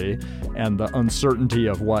generally and the uncertainty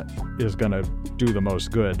of what is going to do the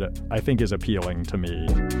most good, I think, is appealing to me.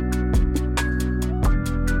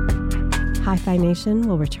 Hi-Phi Nation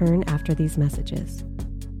will return after these messages.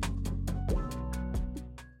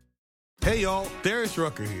 Hey y'all, Darius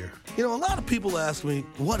Rucker here. You know, a lot of people ask me,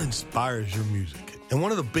 what inspires your music? And one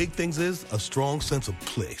of the big things is a strong sense of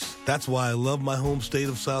place. That's why I love my home state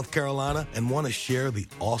of South Carolina and want to share the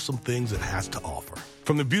awesome things it has to offer.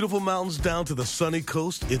 From the beautiful mountains down to the sunny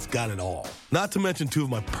coast, it's got it all. Not to mention two of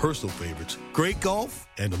my personal favorites, great golf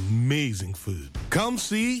and amazing food. Come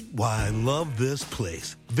see why I love this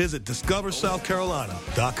place. Visit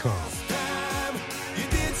discoversouthcarolina.com.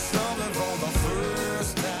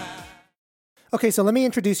 Okay, so let me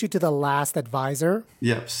introduce you to the last advisor.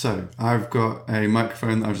 Yep, so I've got a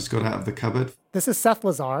microphone that I've just got out of the cupboard. This is Seth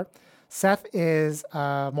Lazar. Seth is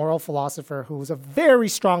a moral philosopher who's a very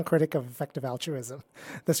strong critic of effective altruism,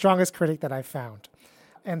 the strongest critic that I've found.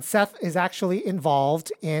 And Seth is actually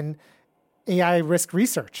involved in AI risk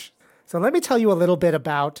research. So let me tell you a little bit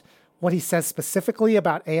about what he says specifically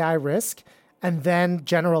about AI risk and then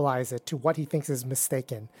generalize it to what he thinks is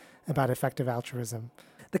mistaken about effective altruism.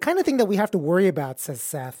 The kind of thing that we have to worry about, says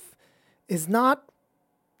Seth, is not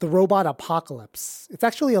the robot apocalypse. It's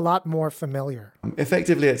actually a lot more familiar.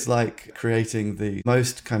 Effectively, it's like creating the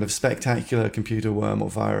most kind of spectacular computer worm or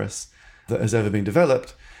virus that has ever been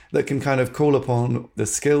developed that can kind of call upon the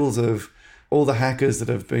skills of all the hackers that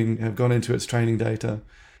have gone into its training data.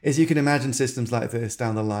 Is you can imagine systems like this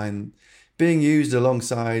down the line being used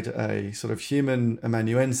alongside a sort of human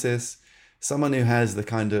amanuensis, someone who has the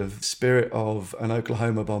kind of spirit of an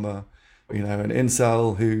Oklahoma bomber, an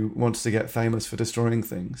incel who wants to get famous for destroying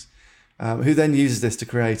things, who then uses this to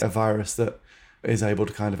create a virus that is able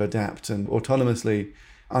to kind of adapt and autonomously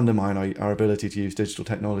undermine our ability to use digital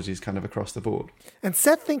technologies kind of across the board. And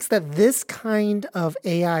Seth thinks that this kind of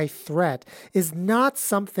AI threat is not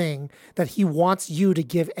something that he wants you to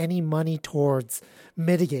give any money towards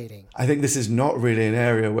mitigating. I think this is not really an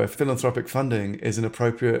area where philanthropic funding is an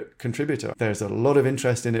appropriate contributor. There's a lot of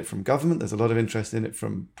interest in it from government. There's a lot of interest in it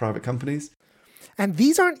from private companies. And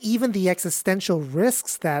these aren't even the existential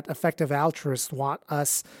risks that effective altruists want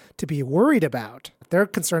us to be worried about. They're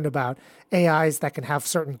concerned about AIs that can have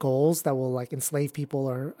certain goals that will enslave people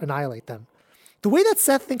or annihilate them. The way that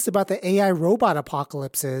Seth thinks about the AI robot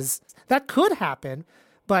apocalypse is that could happen,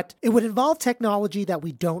 but it would involve technology that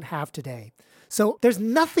we don't have today. So there's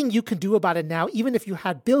nothing you can do about it now, even if you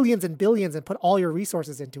had billions and billions and put all your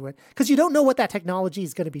resources into it, because you don't know what that technology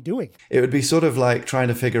is going to be doing. It would be sort of like trying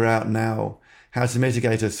to figure out now how to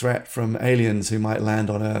mitigate a threat from aliens who might land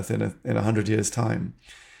on Earth in 100 years' time.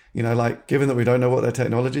 Given that we don't know what their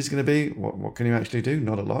technology is going to be, what can you actually do?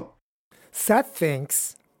 Not a lot. Seth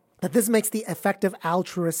thinks that this makes the effective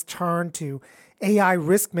altruist turn to AI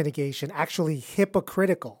risk mitigation actually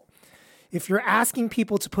hypocritical. If you're asking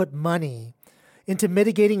people to put money into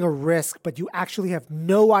mitigating a risk, but you actually have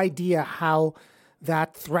no idea how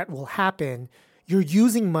that threat will happen, you're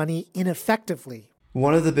using money ineffectively.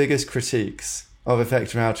 One of the biggest critiques of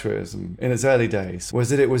effective altruism in its early days was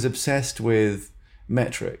that it was obsessed with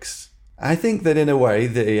metrics. I think that in a way,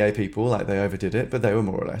 the EA people, they overdid it, but they were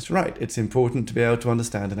more or less right. It's important to be able to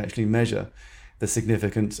understand and actually measure the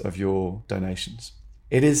significance of your donations.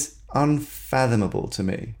 It is unfathomable to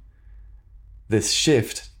me, this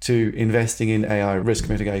shift to investing in AI risk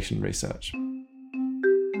mitigation research.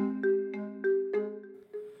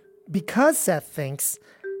 Because Seth thinks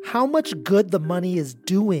how much good the money is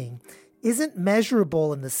doing isn't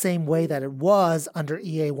measurable in the same way that it was under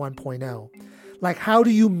EA 1.0. How do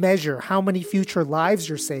you measure how many future lives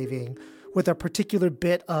you're saving with a particular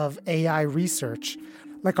bit of AI research?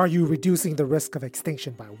 Are you reducing the risk of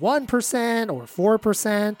extinction by 1% or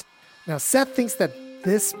 4%? Now, Seth thinks that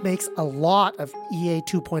this makes a lot of EA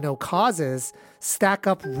 2.0 causes stack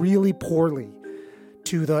up really poorly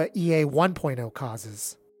to the EA 1.0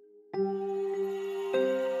 causes.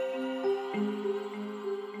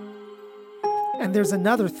 And there's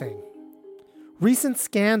another thing. Recent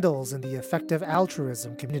scandals in the effective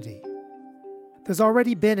altruism community. There's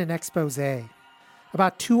already been an expose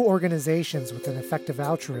about 2 organizations within effective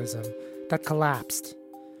altruism that collapsed.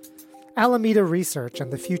 Alameda Research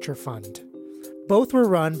and the Future Fund. Both were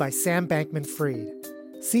run by Sam Bankman-Fried,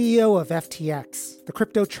 CEO of FTX, the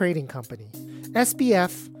crypto trading company.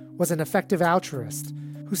 SBF was an effective altruist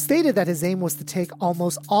who stated that his aim was to take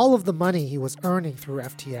almost all of the money he was earning through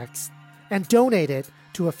FTX and donate it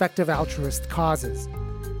to effective altruist causes,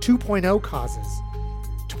 2.0 causes,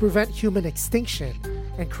 to prevent human extinction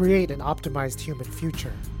and create an optimized human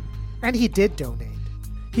future. And he did donate.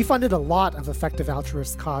 He funded a lot of effective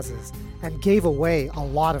altruist causes and gave away a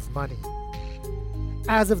lot of money.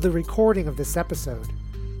 As of the recording of this episode,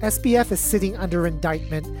 SBF is sitting under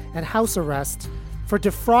indictment and house arrest for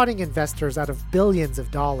defrauding investors out of billions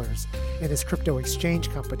of dollars in his crypto exchange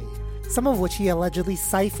company, some of which he allegedly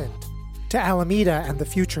siphoned to Alameda and the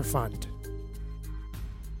Future Fund.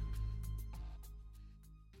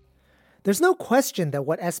 There's no question that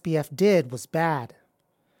what SBF did was bad.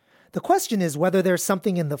 The question is whether there's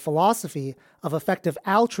something in the philosophy of effective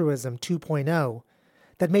altruism 2.0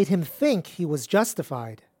 that made him think he was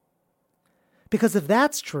justified. Because if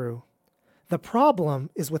that's true, the problem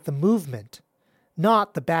is with the movement,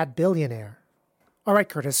 not the bad billionaire. All right,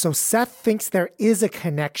 Curtis, so Seth thinks there is a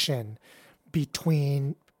connection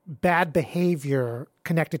between bad behavior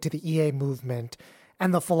connected to the EA movement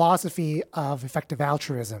and the philosophy of effective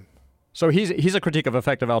altruism. So he's a critique of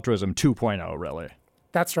effective altruism 2.0, really.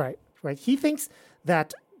 That's right. Right. He thinks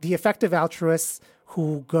that the effective altruists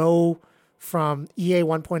who go from EA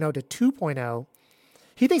 1.0 to 2.0,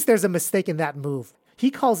 he thinks there's a mistake in that move.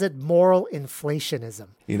 He calls it moral inflationism.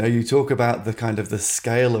 You know, you talk about the kind of the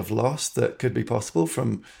scale of loss that could be possible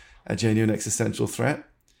from a genuine existential threat.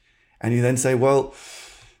 And you then say, well,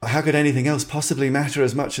 how could anything else possibly matter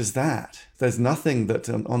as much as that? There's nothing that's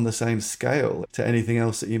on the same scale to anything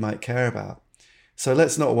else that you might care about. So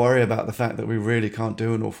let's not worry about the fact that we really can't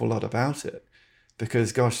do an awful lot about it,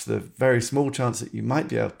 because, gosh, the very small chance that you might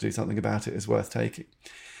be able to do something about it is worth taking.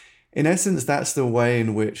 In essence, that's the way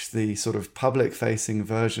in which the sort of public-facing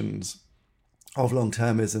versions of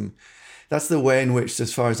long-termism, that's the way in which,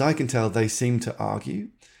 as far as I can tell, they seem to argue.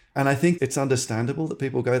 And I think it's understandable that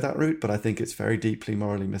people go that route, but I think it's very deeply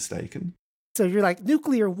morally mistaken. So you're like,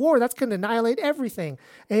 nuclear war, that's going to annihilate everything.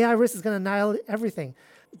 AI risk is going to annihilate everything.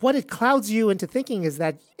 What it clouds you into thinking is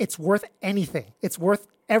that it's worth anything. It's worth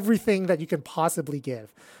everything that you can possibly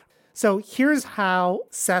give. So here's how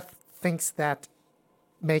Seth thinks that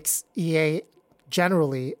makes EA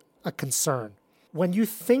generally a concern. When you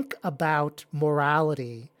think about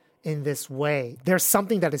morality in this way, there's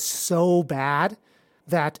something that is so bad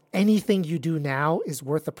that anything you do now is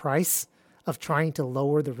worth the price of trying to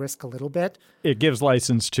lower the risk a little bit. It gives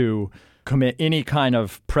license to commit any kind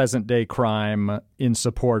of present-day crime in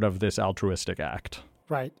support of this altruistic act.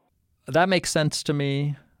 Right. That makes sense to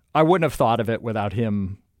me. I wouldn't have thought of it without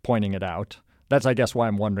him pointing it out. That's, I guess, why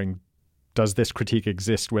I'm wondering, does this critique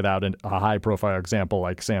exist without a high-profile example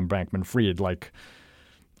like Sam Bankman-Fried? Like,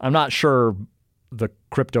 I'm not sure the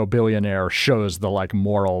crypto billionaire shows the,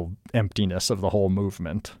 moral emptiness of the whole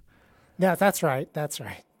movement. Yeah, that's right. That's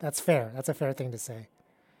right. That's fair. That's a fair thing to say.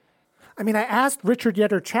 I mean, I asked Richard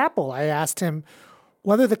Yetter Chappell, I asked him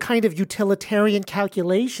whether the kind of utilitarian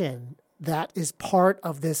calculation that is part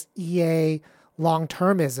of this EA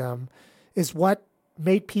long-termism is what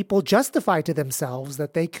made people justify to themselves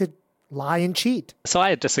that they could lie and cheat. So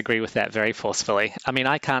I disagree with that very forcefully. I mean,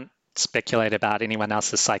 I can't speculate about anyone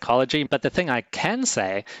else's psychology, but the thing I can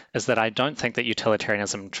say is that I don't think that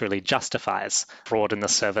utilitarianism truly justifies fraud in the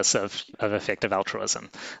service of effective altruism.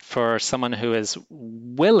 For someone who is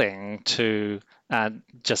willing to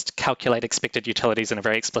just calculate expected utilities in a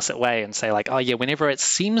very explicit way and say like, oh yeah, whenever it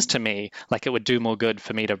seems to me like it would do more good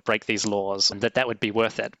for me to break these laws, that would be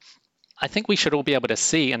worth it. I think we should all be able to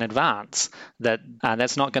see in advance that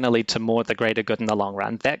that's not going to lead to more the greater good in the long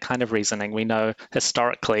run. That kind of reasoning we know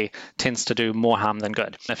historically tends to do more harm than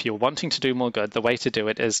good. If you're wanting to do more good, the way to do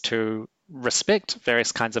it is to respect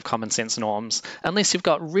various kinds of common sense norms, unless you've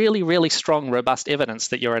got really, really strong, robust evidence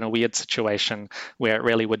that you're in a weird situation where it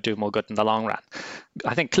really would do more good in the long run.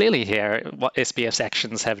 I think clearly here, what SBF's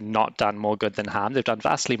actions have not done more good than harm. They've done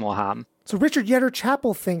vastly more harm. So Richard Yetter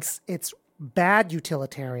Chappell thinks it's bad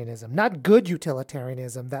utilitarianism, not good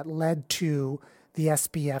utilitarianism, that led to the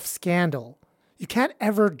SBF scandal. You can't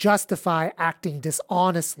ever justify acting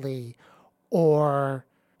dishonestly or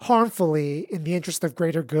harmfully in the interest of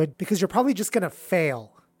greater good because you're probably just going to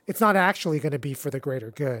fail. It's not actually going to be for the greater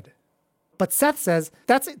good. But Seth says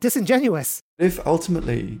that's disingenuous. If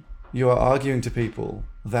ultimately you are arguing to people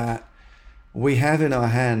that we have in our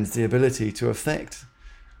hands the ability to affect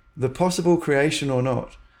the possible creation or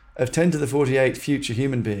not of 10 to the 48 future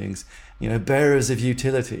human beings, bearers of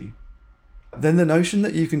utility, then the notion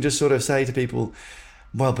that you can just sort of say to people,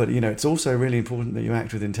 well, but, it's also really important that you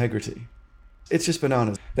act with integrity. It's just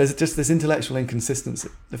bananas. There's just this intellectual inconsistency.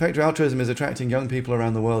 Effective altruism is attracting young people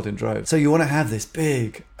around the world in droves. So you want to have this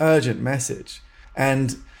big, urgent message.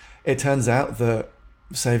 And it turns out that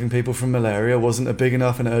saving people from malaria wasn't a big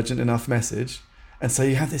enough and urgent enough message. And so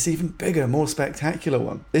you have this even bigger, more spectacular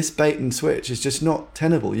one. This bait and switch is just not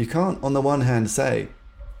tenable. You can't, on the one hand, say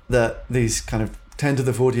that these kind of 10 to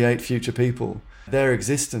the 48 future people, their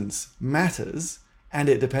existence matters and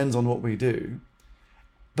it depends on what we do,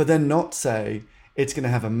 but then not say it's going to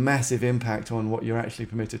have a massive impact on what you're actually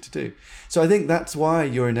permitted to do. So I think that's why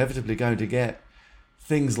you're inevitably going to get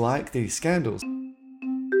things like these scandals.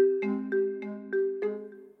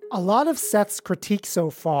 A lot of Seth's critique so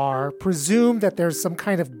far presume that there's some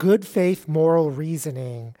kind of good faith moral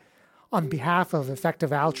reasoning on behalf of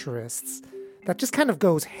effective altruists that just kind of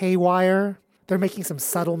goes haywire. They're making some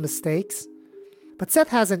subtle mistakes. But Seth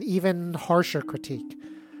has an even harsher critique,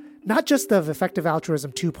 not just of effective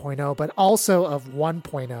altruism 2.0, but also of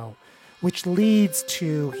 1.0, which leads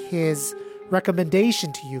to his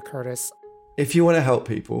recommendation to you, Curtis. If you want to help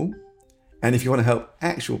people, and if you want to help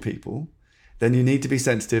actual people, then you need to be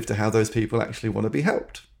sensitive to how those people actually want to be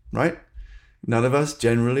helped, right? None of us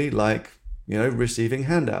generally like, receiving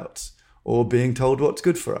handouts or being told what's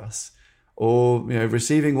good for us or,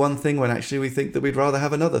 receiving one thing when actually we think that we'd rather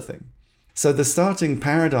have another thing. So the starting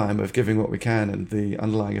paradigm of giving what we can and the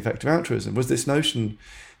underlying effective altruism was this notion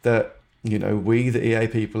that, we, the EA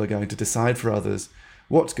people, are going to decide for others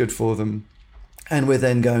what's good for them. And we're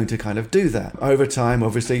then going to kind of do that. Over time,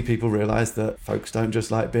 obviously, people realize that folks don't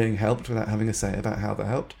just like being helped without having a say about how they're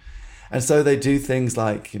helped. And so they do things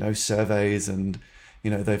like, surveys and,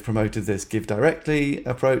 they've promoted this give directly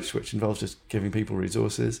approach, which involves just giving people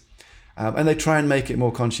resources. And they try and make it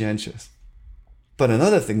more conscientious. But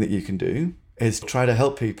another thing that you can do is try to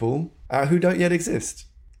help people who don't yet exist.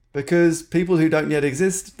 Because people who don't yet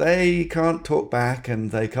exist, they can't talk back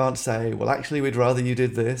and they can't say, well, actually, we'd rather you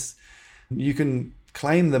did this. You can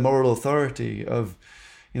claim the moral authority of,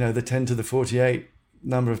 the 10 to the 48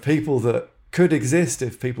 number of people that could exist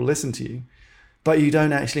if people listen to you, but you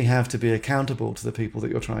don't actually have to be accountable to the people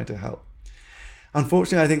that you're trying to help.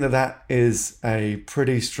 Unfortunately, I think that is a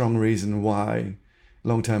pretty strong reason why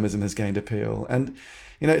long-termism has gained appeal. And,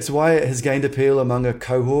 it's why it has gained appeal among a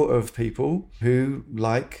cohort of people who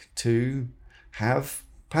like to have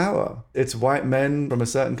power. It's white men from a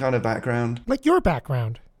certain kind of background. Like your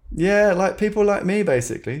background. Yeah, like people like me,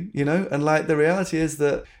 basically, and like the reality is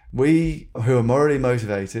that we who are morally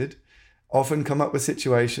motivated often come up with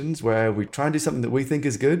situations where we try and do something that we think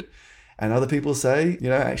is good. And other people say,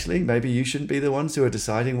 actually, maybe you shouldn't be the ones who are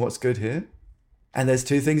deciding what's good here. And there's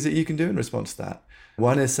two things that you can do in response to that.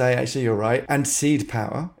 One is say, actually, you're right, and cede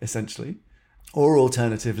power, essentially. Or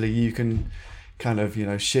alternatively, you can kind of,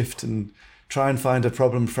 shift and try and find a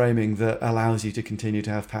problem framing that allows you to continue to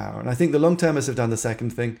have power. And I think the long-termists have done the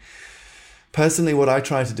second thing. Personally, what I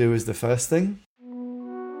try to do is the first thing.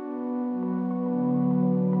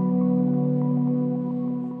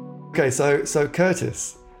 Okay, so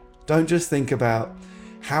Curtis, don't just think about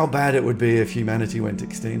how bad it would be if humanity went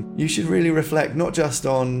extinct. You should really reflect not just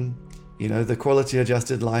on, the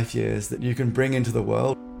quality-adjusted life years that you can bring into the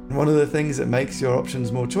world. One of the things that makes your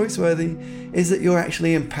options more choice-worthy is that you're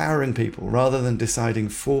actually empowering people rather than deciding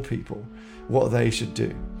for people what they should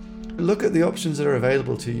do. Look at the options that are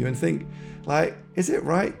available to you and think, is it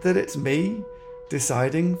right that it's me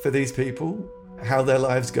deciding for these people how their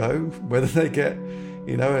lives go, whether they get,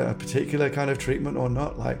 a particular kind of treatment or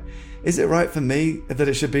not? Is it right for me that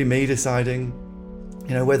it should be me deciding,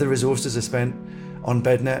 whether resources are spent on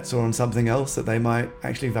bed nets or on something else that they might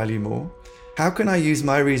actually value more? How can I use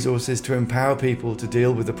my resources to empower people to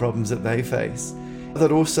deal with the problems that they face,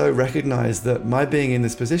 that also recognize that my being in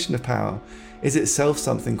this position of power is itself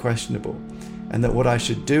something questionable, and that what I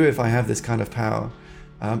should do if I have this kind of power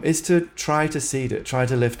is to try to cede it, try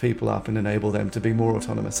to lift people up and enable them to be more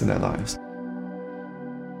autonomous in their lives.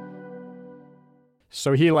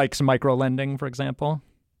 So he likes micro-lending, for example?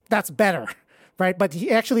 That's better, right? But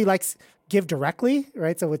he actually likes give directly,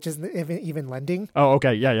 right? So which is even lending. Oh,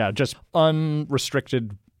 okay. Yeah. Just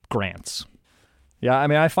unrestricted grants. Yeah, I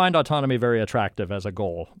mean, I find autonomy very attractive as a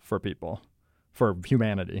goal for people, for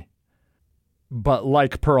humanity. But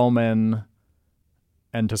like Perlman,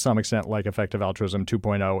 and to some extent like effective altruism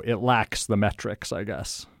 2.0, it lacks the metrics, I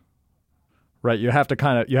guess. Right? You have to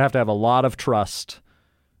have a lot of trust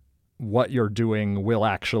what you're doing will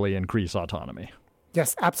actually increase autonomy.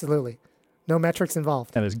 Yes, absolutely. No metrics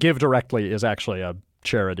involved. And Give Directly is actually a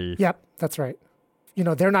charity. Yep, that's right.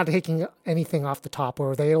 They're not taking anything off the top,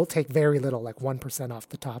 or they'll take very little, like 1% off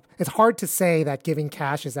the top. It's hard to say that giving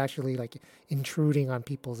cash is actually intruding on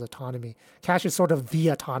people's autonomy. Cash is sort of the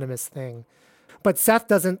autonomous thing. But Seth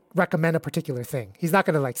doesn't recommend a particular thing. He's not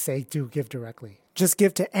going to say, do give directly. Just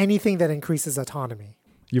give to anything that increases autonomy.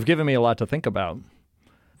 You've given me a lot to think about.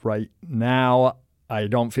 Right now, I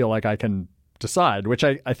don't feel like I can decide, which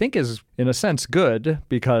I think is, in a sense, good,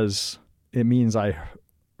 because it means I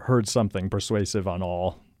heard something persuasive on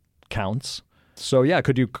all counts. So yeah,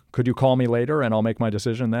 could you call me later and I'll make my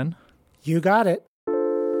decision then? You got it.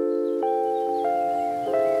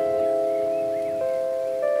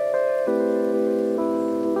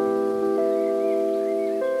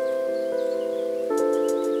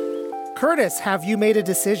 Curtis, have you made a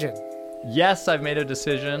decision? Yes, I've made a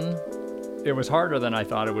decision. It was harder than I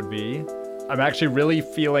thought it would be. I'm actually really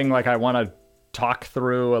feeling like I want to talk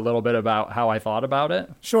through a little bit about how I thought about it.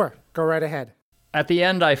 Sure, go right ahead. At the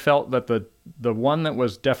end, I felt that the one that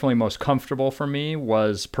was definitely most comfortable for me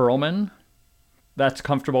was Perlman. That's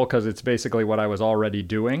comfortable because it's basically what I was already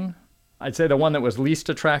doing. I'd say the one that was least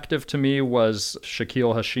attractive to me was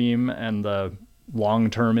Shakil Hashim and the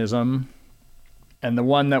long-termism. And the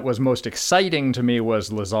one that was most exciting to me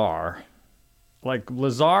was Lazar. Like,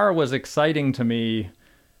 Lazar was exciting to me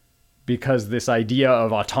because this idea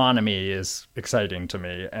of autonomy is exciting to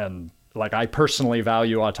me. And, like, I personally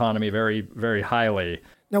value autonomy very, very highly.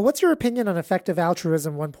 Now, what's your opinion on effective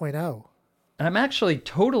altruism 1.0? I'm actually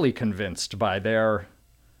totally convinced by their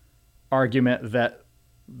argument that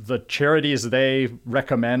the charities they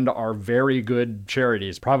recommend are very good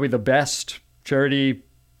charities, probably the best charity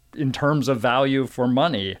in terms of value for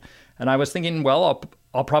money. And I was thinking, well,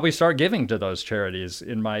 I'll probably start giving to those charities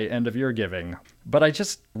in my end of year giving. But I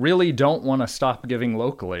just really don't want to stop giving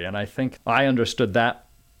locally. And I think I understood that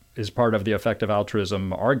is part of the effective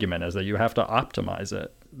altruism argument, is that you have to optimize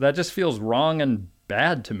it. That just feels wrong and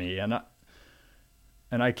bad to me. And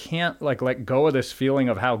I can't let go of this feeling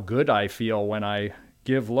of how good I feel when I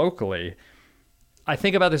give locally. I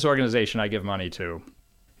think about this organization I give money to.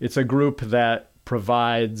 It's a group that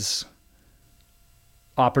provides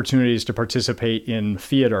opportunities to participate in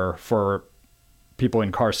theater for people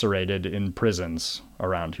incarcerated in prisons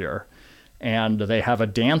around here. And they have a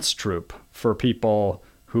dance troupe for people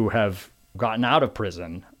who have gotten out of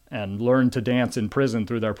prison and learned to dance in prison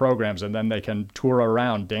through their programs, and then they can tour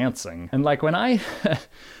around dancing. And like when I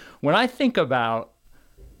think about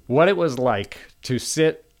what it was like to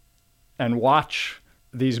sit and watch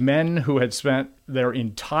these men who had spent their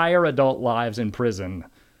entire adult lives in prison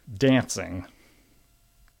dancing.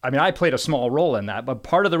 I mean, I played a small role in that, but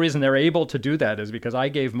part of the reason they're able to do that is because I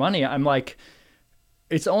gave money. I'm like,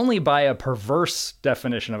 it's only by a perverse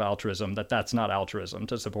definition of altruism that that's not altruism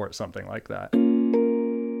to support something like that.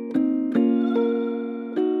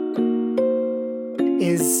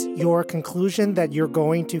 Is your conclusion that you're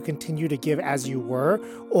going to continue to give as you were,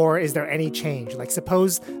 or is there any change? Like,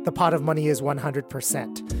 suppose the pot of money is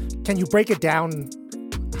 100%. Can you break it down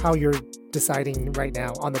how you're deciding right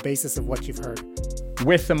now on the basis of what you've heard?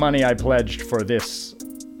 With the money I pledged for this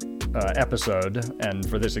episode and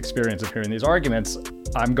for this experience of hearing these arguments,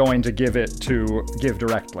 I'm going to give it to Give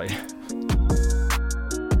Directly.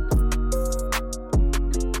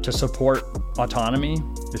 To support autonomy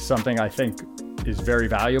is something I think is very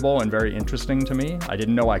valuable and very interesting to me. I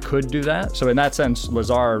didn't know I could do that. So in that sense,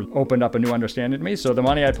 Lazar opened up a new understanding to me. So the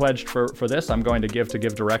money I pledged for this, I'm going to Give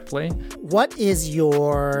Directly. What is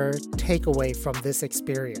your takeaway from this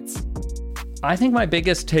experience? I think my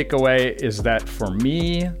biggest takeaway is that for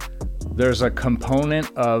me, there's a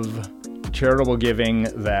component of charitable giving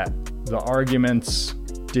that the arguments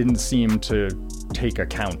didn't seem to take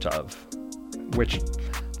account of, which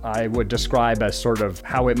I would describe as sort of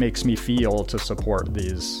how it makes me feel to support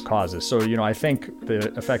these causes. So, I think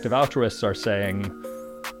the effective altruists are saying,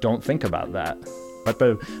 don't think about that. But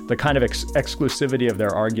the kind of exclusivity of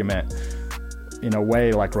their argument, in a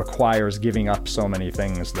way, requires giving up so many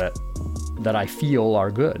things that I feel are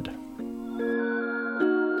good.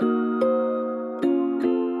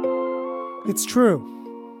 It's true.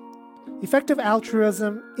 Effective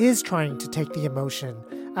altruism is trying to take the emotion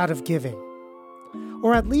out of giving,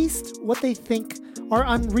 or at least what they think are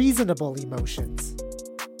unreasonable emotions.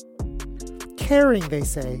 Caring, they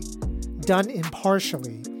say, done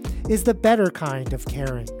impartially, is the better kind of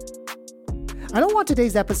caring. I don't want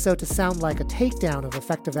today's episode to sound like a takedown of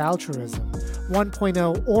effective altruism,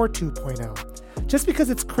 1.0 or 2.0, just because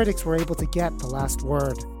its critics were able to get the last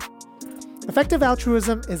word. Effective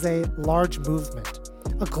altruism is a large movement,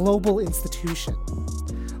 a global institution.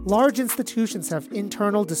 Large institutions have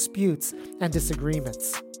internal disputes and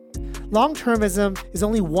disagreements. Long-termism is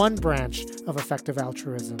only one branch of effective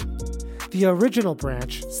altruism. The original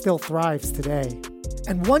branch still thrives today.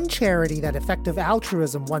 And one charity that Effective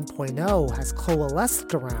Altruism 1.0 has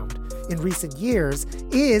coalesced around in recent years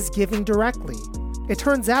is Giving Directly. It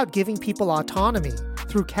turns out giving people autonomy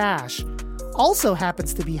through cash also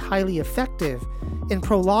happens to be highly effective in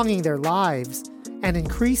prolonging their lives and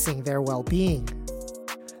increasing their well-being.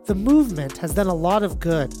 The movement has done a lot of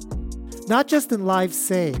good, not just in lives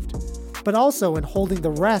saved, but also in holding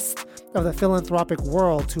the rest of the philanthropic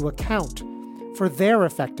world to account for their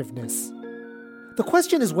effectiveness. The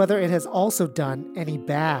question is whether it has also done any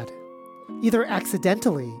bad, either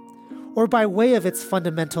accidentally or by way of its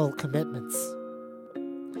fundamental commitments.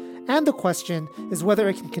 And the question is whether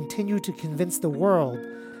it can continue to convince the world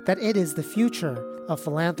that it is the future of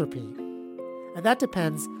philanthropy. And that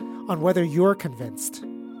depends on whether you're convinced.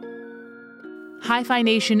 Hi-Phi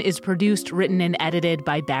Nation is produced, written, and edited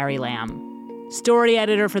by Barry Lamb. Story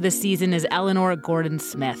editor for this season is Eleanor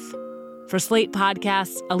Gordon-Smith. For Slate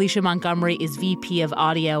Podcasts, Alicia Montgomery is VP of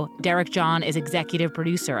Audio, Derek John is Executive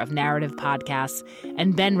Producer of Narrative Podcasts,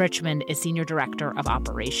 and Ben Richmond is Senior Director of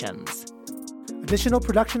Operations. Additional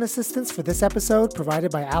production assistance for this episode provided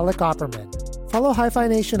by Alec Opperman. Follow Hi-Phi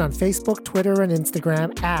Nation on Facebook, Twitter, and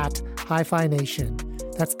Instagram at Hi-Phi Nation.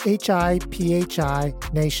 That's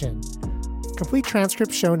HIPHI Nation. Complete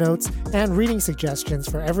transcript, show notes, and reading suggestions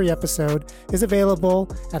for every episode is available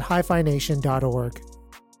at hiphination.org.